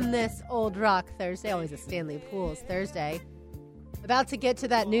 Oates on this Old Rock Thursday. Always a Stanley Pools Thursday. About to get to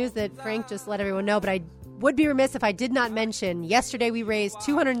that news that Frank just let everyone know, but I would be remiss if I did not mention yesterday we raised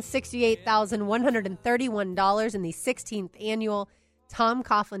 $268,131 in the 16th annual Tom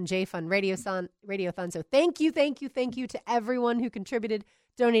Coughlin J Fund Radiothon. So thank you to everyone who contributed,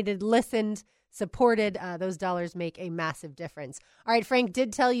 donated, listened, supported. Those dollars make a massive difference. All right, Frank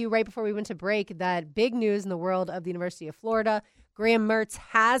did tell you right before we went to break that big news in the world of the University of Florida. Graham Mertz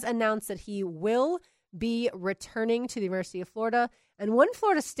has announced that he will be returning to the University of Florida. And one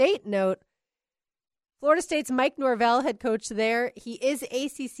Florida State note, Florida State's Mike Norvell, head coach there, he is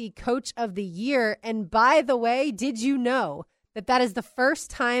ACC Coach of the Year. And by the way, did you know that is the first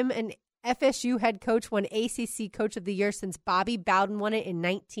time an FSU head coach won ACC Coach of the Year since Bobby Bowden won it in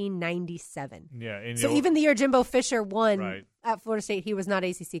 1997. Yeah. So even the year Jimbo Fisher won right. at Florida State, he was not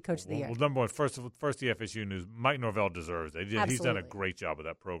ACC Coach of the Year. Well, number one, first the FSU news. Mike Norvell deserves it. He's done a great job with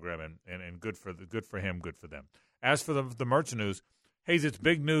that program, and good for him, good for them. As for the Mertz news, Hayes, it's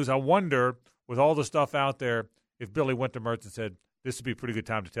big news. I wonder, with all the stuff out there, if Billy went to Mertz and said, "This would be a pretty good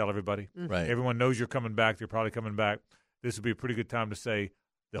time to tell everybody. Right. Everyone knows you're coming back. They're probably coming back. This would be a pretty good time to say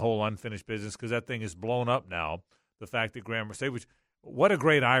the whole unfinished business, because that thing is blown up now. The fact that Graham Mertz, which what a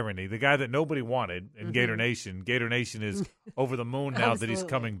great irony, the guy that nobody wanted in Gator Nation is over the moon now that he's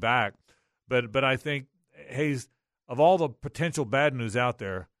coming back. But I think, Hayes, of all the potential bad news out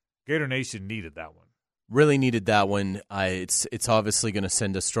there, Gator Nation needed that one. Really needed that one. It's obviously going to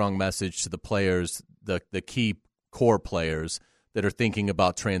send a strong message to the players, the key core players that are thinking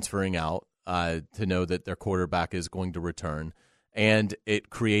about transferring out, to know that their quarterback is going to return. And it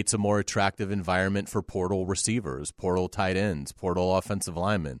creates a more attractive environment for portal receivers, portal tight ends, portal offensive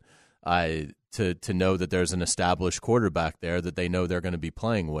linemen, to know that there's an established quarterback there that they know they're going to be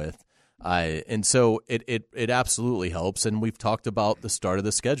playing with. And so it absolutely helps. And we've talked about the start of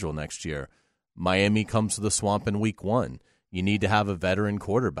the schedule next year. Miami comes to the Swamp in week 1. You need to have a veteran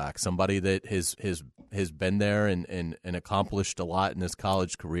quarterback, somebody that has been there and accomplished a lot in his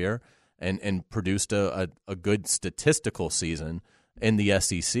college career and produced a good statistical season in the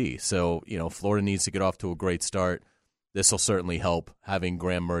SEC. So, Florida needs to get off to a great start. This will certainly help having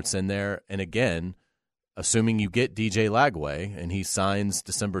Graham Mertz in there. And again, assuming you get DJ Lagway and he signs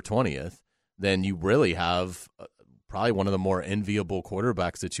December 20th, then you really have probably one of the more enviable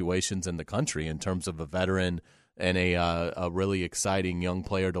quarterback situations in the country in terms of a veteran and a really exciting young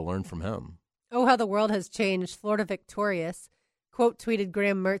player to learn from him. Oh, how the world has changed. Florida victorious. Quote tweeted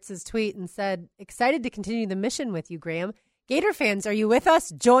Graham Mertz's tweet and said, "Excited to continue the mission with you, Graham. Gator fans, are you with us?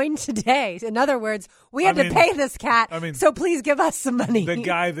 Join today." In other words, we had to pay this cat, so please give us some money. The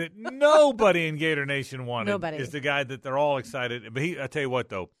guy that nobody in Gator Nation wanted Nobody. is the guy that they're all excited. But I tell you what,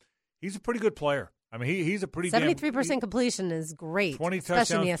 though, he's a pretty good player. I mean, he's a pretty 73% completion is great. 20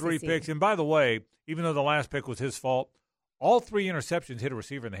 touchdowns, 3 picks. And by the way, even though the last pick was his fault, all 3 interceptions hit a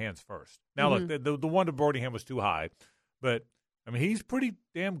receiver in the hands first. Now, look, the one to Boardingham was too high, but he's pretty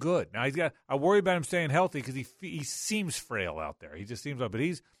damn good. Now I worry about him staying healthy because he seems frail out there. He just seems like, but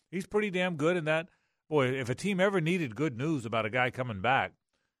he's pretty damn good in that. Boy, if a team ever needed good news about a guy coming back,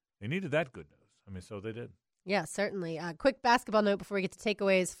 they needed that good news. So they did. Yeah, certainly. Quick basketball note before we get to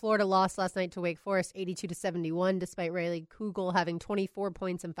takeaways. Florida lost last night to Wake Forest 82-71, despite Riley Kugel having 24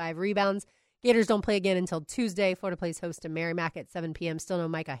 points and 5 rebounds. Gators don't play again until Tuesday. Florida plays host to Merrimack at 7 p.m. Still no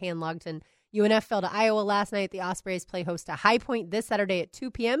Micah Hanlogton. UNF fell to Iowa last night. The Ospreys play host to High Point this Saturday at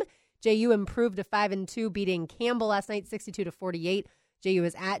 2 p.m. JU improved to 5-2, beating Campbell last night 62-48. JU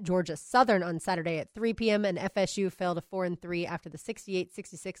is at Georgia Southern on Saturday at 3 p.m. and FSU fell to 4-3 after the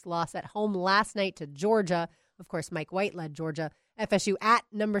 68-66 loss at home last night to Georgia. Of course, Mike White led Georgia. FSU at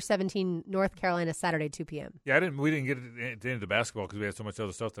number 17 North Carolina Saturday 2 p.m. Yeah, we didn't get into basketball because we had so much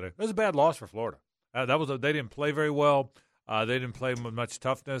other stuff today. It was a bad loss for Florida. They didn't play very well. They didn't play with much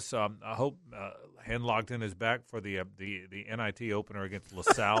toughness. I hope Hanlogton is back for the NIT opener against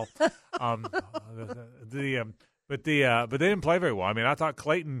LaSalle. But they didn't play very well. I thought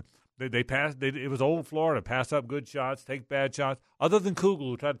Clayton they passed. It was old Florida, pass up good shots, take bad shots. Other than Kugel,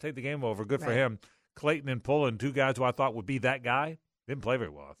 who tried to take the game over, good for him. Clayton and Pullen, 2 guys who I thought would be that guy, didn't play very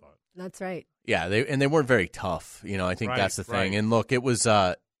well. I thought that's right. Yeah, they weren't very tough. I think that's the thing. Right. And look, it was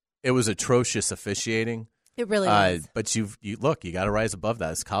atrocious officiating. It really was. But you got to rise above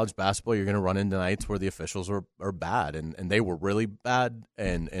that. It's college basketball. You're going to run into nights where the officials are bad, and they were really bad,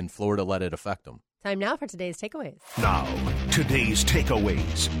 and Florida let it affect them. Time now for today's takeaways. Now, today's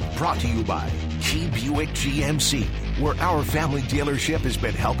takeaways, brought to you by Key Buick GMC, where our family dealership has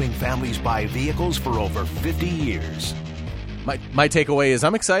been helping families buy vehicles for over 50 years. My takeaway is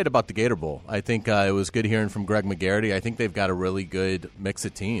I'm excited about the Gator Bowl. I think it was good hearing from Greg McGarity. I think they've got a really good mix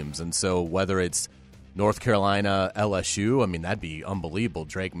of teams, and so whether it's North Carolina, LSU, that'd be unbelievable.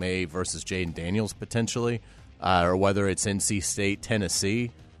 Drake May versus Jaden Daniels potentially, or whether it's NC State,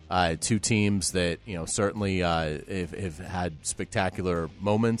 Tennessee. 2 teams that certainly have had spectacular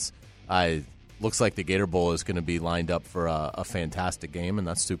moments. Looks like the Gator Bowl is going to be lined up for a fantastic game, and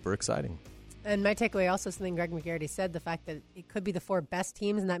that's super exciting. And my takeaway also something Greg McGarity said, the fact that it could be the 4 best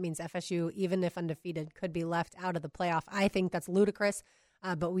teams, and that means FSU, even if undefeated, could be left out of the playoff. I think that's ludicrous.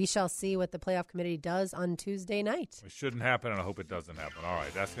 But we shall see what the playoff committee does on Tuesday night. It shouldn't happen, and I hope it doesn't happen. All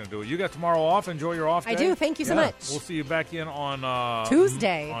right, that's going to do it. You got tomorrow off. Enjoy your off day. I do. Thank you so much. We'll see you back in on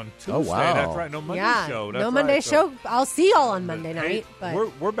Tuesday. On Tuesday. Oh, wow. That's right. No Monday show. That's no Monday right. show. I'll see y'all on Monday night.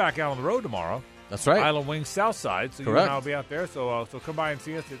 But we're back out on the road tomorrow. That's right. Island Wings Southside. So Correct. you and I will be out there. So come by and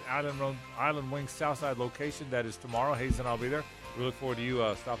see us at Island Wings Southside location. That is tomorrow. Hayes and I'll be there. We look forward to you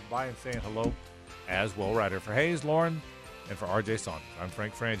stopping by and saying hello as well. Right here for Hayes, Lauren, and for RJ Saunders. I'm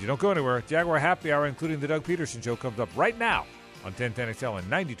Frank Frangie. Don't go anywhere. Jaguar Happy Hour, including the Doug Peterson Show, comes up right now on 1010XL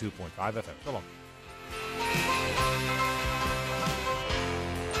and 92.5 FM. So long.